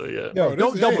 yeah. So yeah. Yo,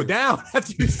 don't double down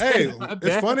after you say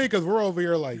it's funny because we're over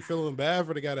here like feeling bad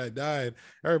for the guy that died.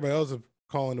 Everybody else is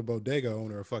calling the bodega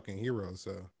owner a fucking hero.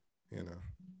 So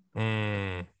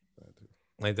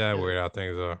like that weird how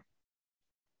things are.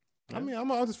 I mean, I'm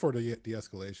just for the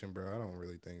de-escalation, bro. I don't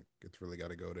really think it's really got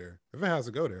to go there. If it has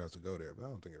to go there, it has to go there. But I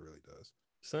don't think it really does.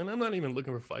 Son, I'm not even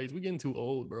looking for fights. We're getting too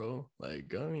old, bro.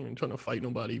 Like, I ain't even trying to fight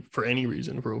nobody for any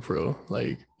reason, bro.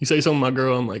 Like, you say something to my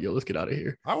girl, I'm like, yo, let's get out of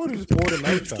here. I would have just pulled a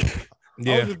knife out.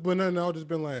 Yeah. I would just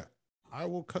been like, I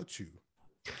will cut you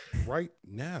right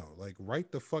now. Like, right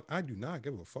the fuck. I do not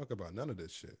give a fuck about none of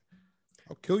this shit.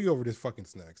 I'll kill you over this fucking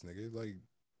snacks, nigga. Like,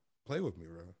 play with me,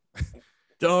 bro.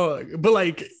 Dog, but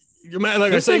like, you're mad.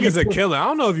 Like this thing is a killer. I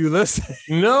don't know if you listen.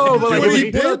 No, but like what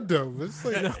he did though. It's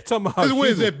like,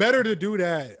 is it better to do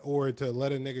that or to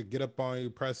let a nigga get up on you,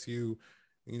 press you,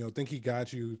 think he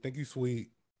got you, think you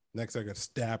sweet, next second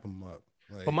stab him up?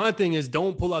 Like, but my thing is,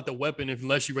 don't pull out the weapon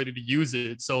unless you're ready to use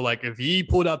it. So like, if he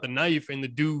pulled out the knife and the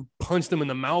dude punched him in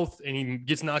the mouth and he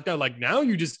gets knocked out, like now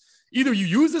you just either you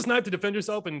use this knife to defend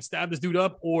yourself and stab this dude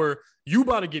up, or you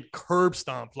about to get curb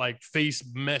stomped, like face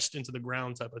meshed into the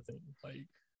ground type of thing. Like,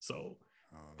 so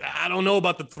I don't know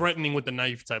about the threatening with the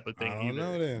knife type of thing. I don't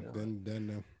know then.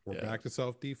 Then we're back to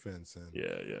self-defense.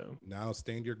 And now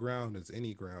stand your ground is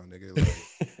any ground, nigga.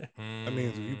 Like, that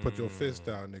means if you put your fist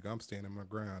out, nigga, I'm standing my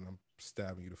ground. I'm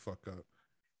stabbing you the fuck up.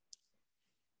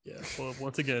 Yeah. Well,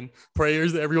 once again,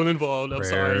 prayers to everyone involved. I'm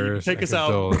sorry. Take us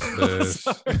out. That's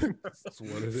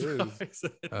what it is.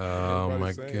 Oh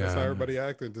my God. That's how everybody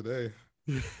acting today.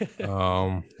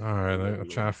 All right. I'm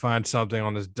trying to find something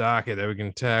on this docket that we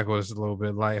can tackle. It's a little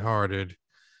bit lighthearted.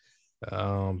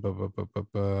 Elon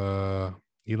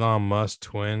Musk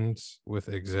twins with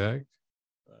exec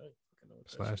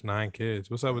 / 9 kids.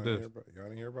 What's up with this? Y'all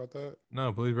didn't hear about that?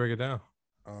 No, please break it down.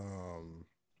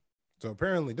 So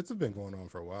apparently this has been going on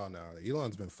for a while now.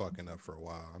 Elon's been fucking up for a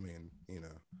while. I mean,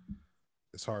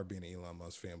 it's hard being an Elon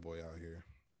Musk fanboy out here.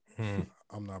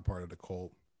 I'm not part of the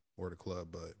cult or the club,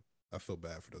 but I feel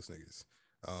bad for those niggas.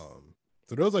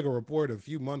 So there was like a report a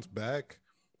few months back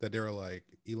that they were like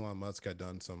Elon Musk had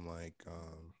done some like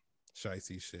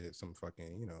shicey shit, some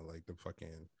fucking, like the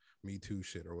fucking Me Too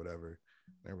shit or whatever.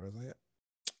 And everybody's like,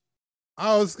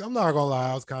 I'm not gonna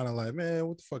lie, I was kind of like, man,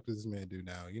 what the fuck does this man do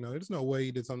now? There's no way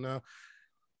he did something now.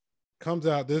 Comes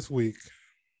out this week,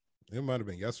 it might have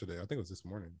been yesterday, I think it was this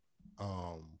morning.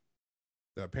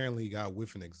 That apparently he got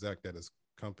with an exec at his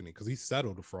company because he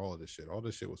settled for all of this shit. All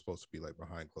this shit was supposed to be like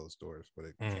behind closed doors, but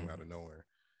it came out of nowhere.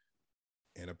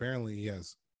 And apparently he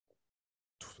has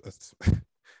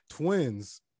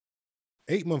twins,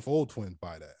 8-month-old twins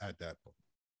at that point,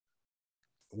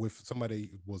 with somebody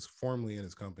who was formerly in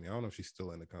his company. I don't know if she's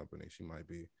still in the company. She might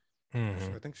be. I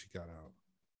think she got out.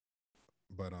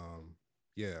 But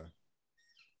yeah.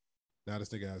 Now this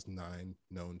nigga has 9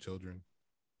 known children.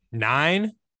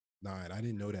 9? 9. I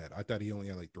didn't know that. I thought he only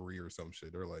had like 3 or some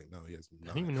shit. They're like, no, he has 9.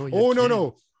 I didn't even know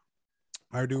no.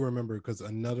 I do remember because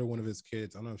another one of his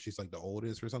kids, I don't know if she's like the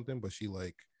oldest or something, but she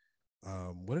like,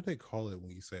 what did they call it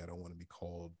when you say I don't want to be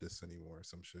called this anymore or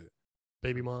some shit?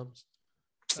 Baby moms.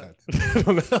 I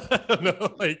don't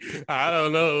know. Like, I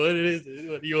don't know what it is.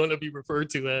 What you want to be referred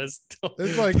to as?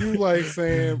 It's like you like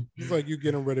saying it's like you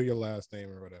getting rid of your last name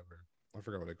or whatever. I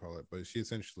forgot what they call it, but she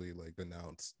essentially like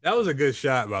denounced. That was a good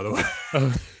shot, by the way.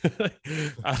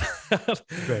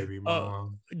 Baby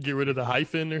mom. Get rid of the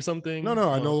hyphen or something. No,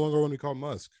 I no longer want to be called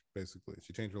Musk. Basically,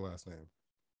 she changed her last name.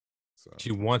 So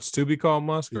she wants to be called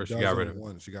Musk, or she got rid of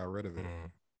it. She got rid of it.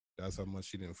 That's how much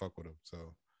she didn't fuck with him.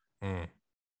 So.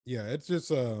 Yeah, it's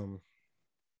just yeah,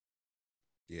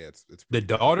 it's the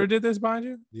daughter did this, mind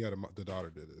you. Yeah, the daughter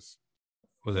did this.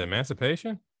 Was it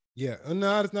emancipation? Yeah,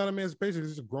 no, it's not emancipation.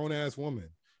 It's just a grown ass woman,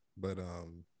 but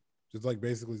just like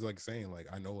basically like saying like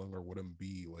I no longer wouldn't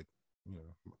be like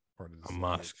part of this. A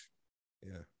Musk.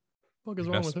 Yeah. What is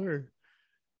wrong with her?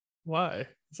 Why?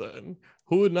 Son?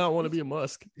 Who would not want to be a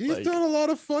Musk? He's done a lot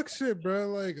of fuck shit, bro.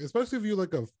 Like especially if you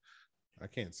like I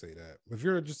can't say that. If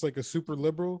you're just like a super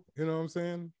liberal, you know what I'm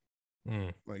saying?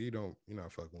 Like you're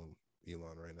not fucking with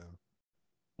Elon right now.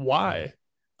 Why?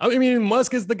 I mean,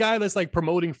 Musk is the guy that's like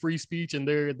promoting free speech, and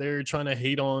they're trying to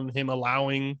hate on him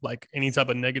allowing like any type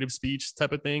of negative speech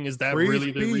type of thing. Is that free really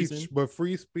speech, the reason? But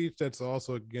free speech that's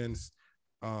also against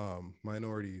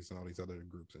minorities and all these other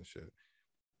groups and shit.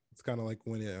 It's kind of like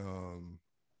when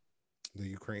the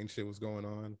Ukraine shit was going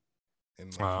on.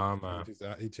 And like,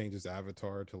 he changed his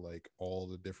avatar to like all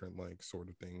the different like sort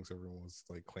of things everyone was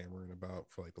like clamoring about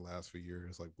for like the last few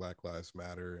years, like Black Lives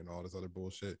Matter and all this other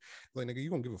bullshit. Like nigga, you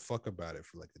gonna give a fuck about it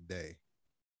for like a day,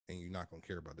 and you're not gonna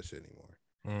care about this shit anymore.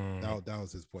 That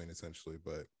was his point essentially.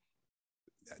 But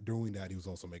doing that, he was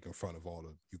also making fun of all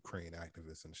the Ukraine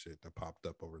activists and shit that popped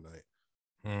up overnight.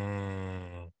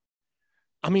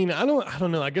 I mean, I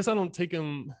don't know. I guess I don't take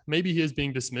him. Maybe he is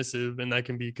being dismissive, and that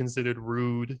can be considered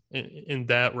rude in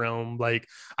that realm. Like,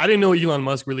 I didn't know Elon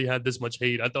Musk really had this much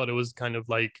hate. I thought it was kind of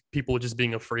like people just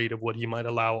being afraid of what he might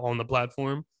allow on the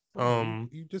platform.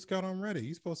 You just got on Reddit.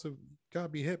 You supposed to gotta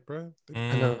be hip, bro.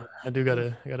 I know. I do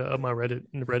gotta up my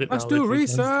Reddit. Let's do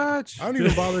research. I don't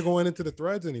even bother going into the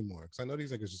threads anymore because I know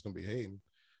these niggas just gonna be hating.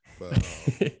 But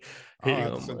I'll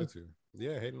have to send it to you.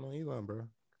 Yeah, hating on Elon, bro.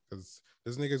 Because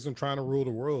this nigga's been trying to rule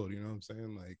the world, you know what I'm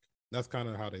saying? Like that's kind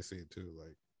of how they see it too.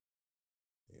 Like,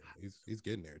 yeah, he's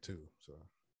getting there too. So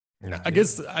I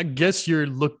guess you're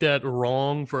looked at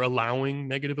wrong for allowing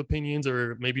negative opinions,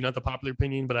 or maybe not the popular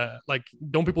opinion, but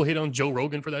don't people hate on Joe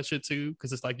Rogan for that shit too?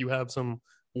 Because it's like you have some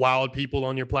wild people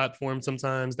on your platform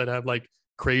sometimes that have like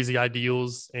crazy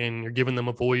ideals, and you're giving them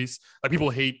a voice. Like people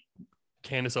hate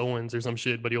Candace Owens or some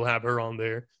shit, but you'll have her on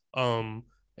there.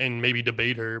 And maybe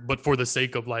debate her, but for the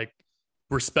sake of like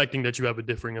respecting that you have a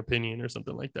differing opinion or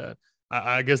something like that.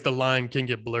 I guess the line can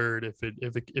get blurred if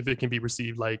it can be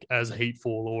received like as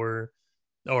hateful, or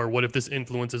what if this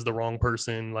influences the wrong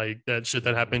person, like that shit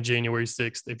that happened January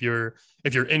 6th. If you're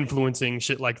influencing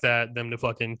shit like that, them to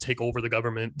fucking take over the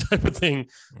government type of thing.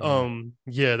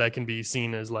 Yeah, that can be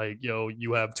seen as like, yo,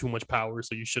 you have too much power,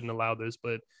 so you shouldn't allow this.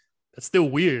 But that's still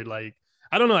weird. Like,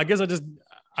 I don't know. I guess I'm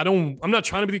not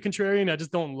trying to be contrarian. I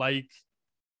just don't like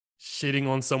shitting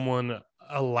on someone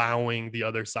allowing the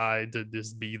other side to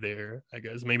just be there. I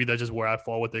guess maybe that's just where I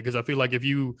fall with it. Because I feel like if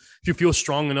you feel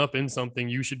strong enough in something,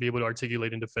 you should be able to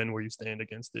articulate and defend where you stand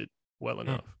against it well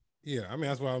enough. Yeah, I mean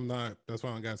that's why I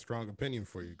got a strong opinion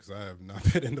for you, because I have not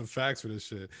been in the facts for this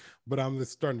shit. But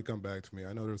it's starting to come back to me.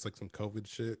 I know there was like some COVID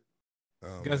shit.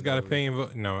 You guys got opinion?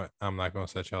 No, I'm not gonna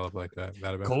set y'all up like that.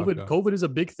 COVID is a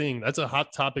big thing. That's a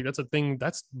hot topic. That's a thing.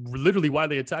 That's literally why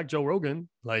they attacked Joe Rogan,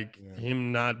 like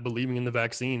him not believing in the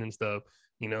vaccine and stuff.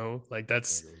 You know, like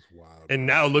that's wild. And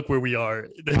now look where we are.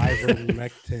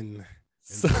 Ivermectin.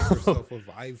 So, yourself with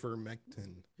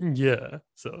ivermectin. Yeah.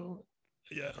 So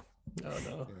yeah.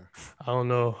 I don't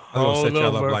know. I was gonna set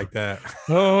y'all up like that.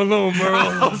 Oh no, bro.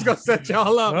 I was gonna set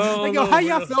y'all up. Like, yo, how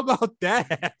y'all feel about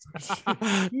that?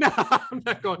 No, I'm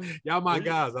not going. Y'all my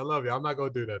guys. I love you. I'm not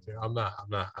gonna do that to you. I'm not.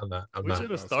 We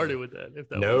should have started with that. If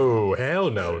that hell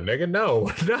no, nigga,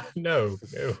 no.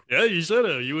 Yeah, you should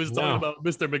have. You was talking about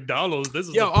Mr. McDonald's. This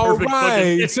is all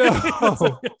right.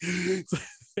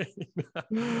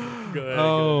 Go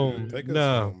ahead. Take us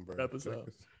home, bro.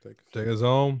 Take us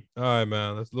home. All right,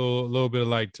 man. Let's little bit of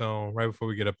light tone right before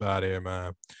we get up out of here,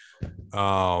 man.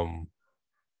 How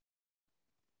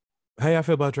y'all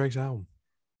feel about Drake's album?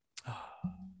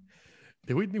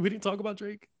 We didn't talk about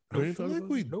Drake? I feel like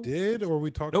we did, or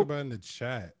we talked about it in the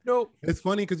chat. Nope. It's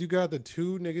funny because you got the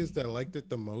two niggas that liked it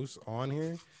the most on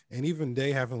here, and even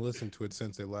they haven't listened to it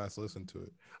since they last listened to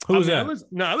it. Who's that?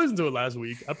 I listened to it last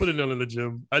week. I put it on in the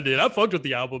gym. I did. I fucked with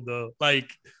the album though. Like,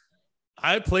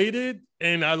 I played it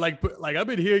and I like I've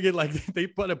been hearing it like they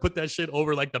put that shit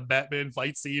over like the Batman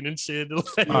fight scene and shit.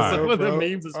 Like, some of the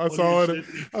memes is I saw it.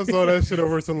 I saw that shit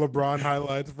over some LeBron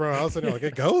highlights, bro. I was sitting there like,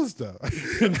 it goes though.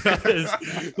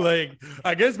 Like,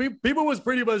 I guess people was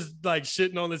pretty much like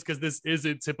shitting on this because this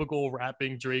isn't typical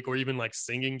rapping Drake or even like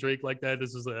singing Drake like that.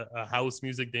 This was a house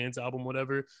music dance album,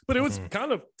 whatever. But it was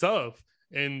kind of tough.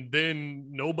 And then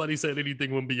nobody said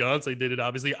anything when Beyonce did it.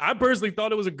 Obviously, I personally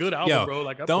thought it was a good album, bro.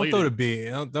 Like, don't throw the beat.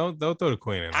 Don't throw the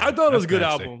queen in. I thought it was a good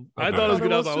album. Okay. I thought it was a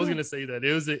good album. I was gonna say that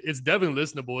it's definitely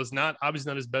listenable. It's not obviously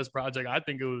not his best project. I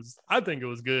think it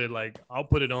was good. Like, I'll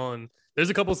put it on. There's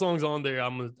a couple songs on there.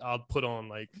 I'll put on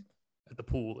like at the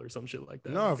pool or some shit like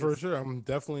that. No, for sure. I'm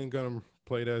definitely gonna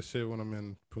play that shit when I'm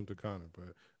in Punta Cana.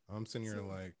 But I'm sitting here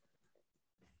like,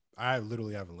 I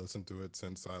literally haven't listened to it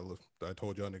since I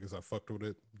told y'all niggas I fucked with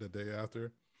it the day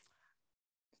after.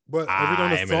 But every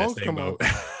time the songs come on,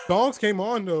 songs came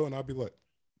on though, and I'll be like,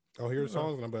 I'll hear the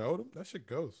songs and I'm like, oh, that shit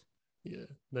goes. Yeah.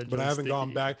 But I haven't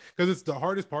gone back because it's the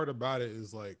hardest part about it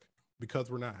is like, because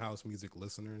we're not house music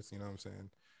listeners, you know what I'm saying?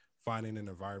 Finding an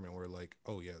environment where like,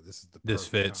 oh yeah, this is this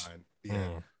fits. Time.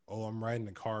 Yeah. Oh, I'm riding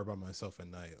the car by myself at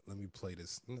night. Let me play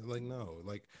this. Like, no,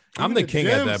 like I'm the king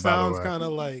at that. Sounds kind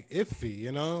of like iffy,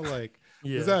 you know? Like,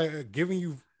 is that giving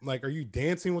you like? Are you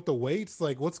dancing with the weights?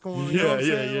 Like, what's going on? Yeah.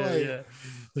 It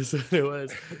was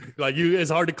like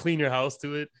it's hard to clean your house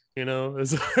to it. You know,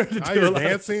 it's hard to you're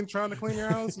dancing trying to clean your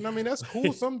house. And I mean, that's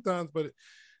cool sometimes, but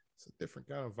it's a different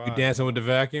kind of vibe. You dancing with the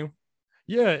vacuum?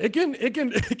 Yeah, it can fit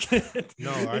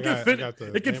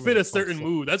a certain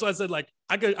mood. That's why I said like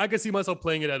I could see myself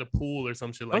playing it at a pool or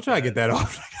some shit like that. I'm trying to get that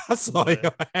off. I saw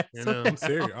your ass. You know, I'm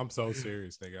serious. I'm so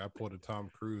serious, nigga. I pulled a Tom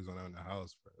Cruise when I'm in the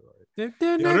house, bro. Like, you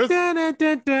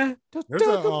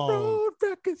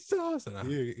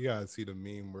gotta see the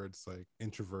meme where it's like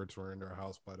introverts were in their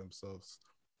house by themselves.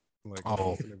 Like,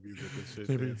 nigga,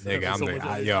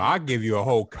 I'll give you a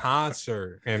whole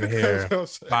concert in here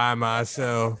by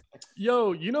myself.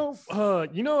 Yo, you know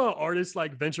how artists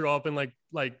like venture off in like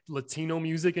Latino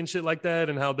music and shit like that,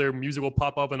 and how their music will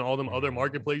pop up in all them other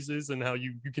marketplaces, and how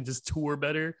you can just tour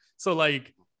better. So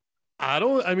like,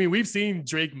 we've seen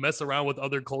Drake mess around with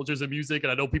other cultures of music,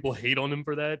 and I know people hate on him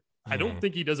for that. I don't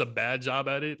think he does a bad job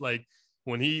at it. Like,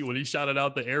 when he shouted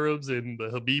out the Arabs and the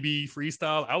Habibi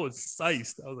freestyle, I was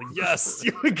psyched. I was like, yes,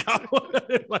 you got one.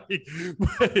 Like,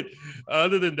 but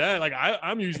other than that, like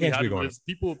I'm usually happy with this.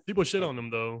 People shit on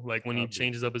him though, like when he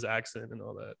changes up his accent and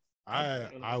all that.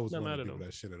 I was one of the people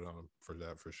that shitted on him for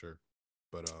that for sure.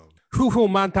 But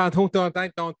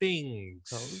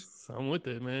things. I'm with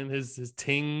it, man. His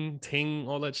ting,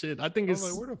 all that shit. I think it's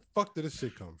like, where the fuck did this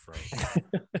shit come from?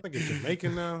 I think it's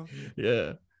Jamaican now.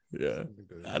 Yeah.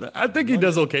 I think he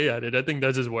does okay at it. I think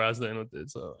that's just where I stand with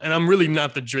it. So, and I'm really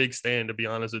not the Drake stan, to be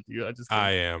honest with you.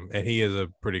 I am, and he is a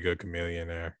pretty good chameleon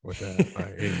there with that.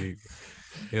 Like,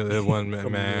 he's one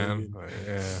man. Like,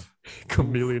 yeah,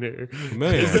 chameleon.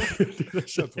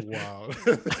 That's wild.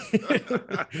 Go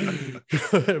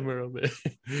ahead, Merle, man.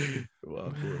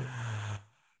 Wow.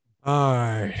 All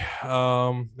right.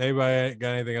 Anybody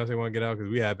got anything else they want to get out?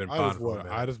 Because we have been.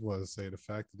 I just want to say the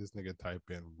fact that this nigga typed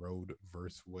in Road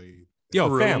versus Wade. Yo,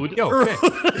 fam. Edit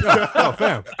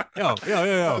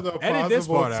this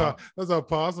part out. That's a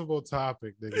possible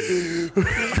topic,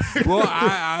 nigga. Well,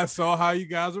 I saw how you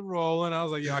guys are rolling. I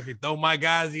was like, yo, I can throw my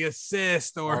guys the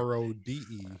assist or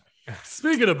RODE.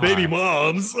 Speaking of baby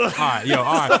moms. All right.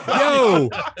 Yo.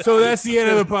 So that's the end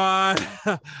of the pod.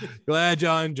 Glad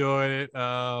y'all enjoyed it.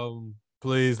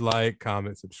 Please like,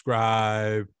 comment,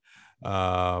 subscribe,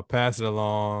 pass it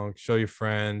along, show your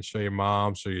friends, show your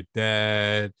mom, show your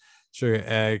dad, show your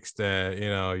ex that,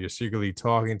 you're secretly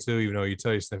talking to, even though you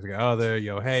tell your significant other,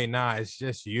 hey, nah, it's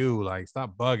just you. Like,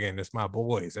 stop bugging. It's my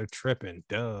boys. They're tripping.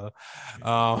 Duh.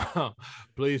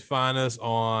 Please find us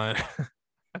on...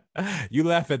 You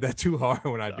laugh at that too hard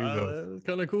when I do those. It's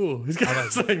kind of cool.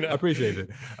 I appreciate it.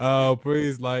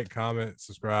 Please like, comment,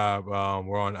 subscribe.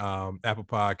 We're on Apple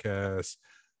Podcasts,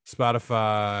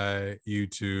 Spotify,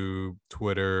 YouTube,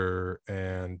 Twitter,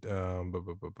 and am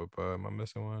I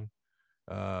missing one?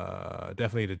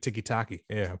 Definitely the TikTok.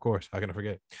 Yeah, of course. How can I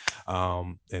forget?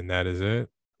 And that is it.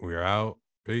 We're out.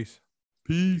 Peace.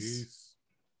 Peace.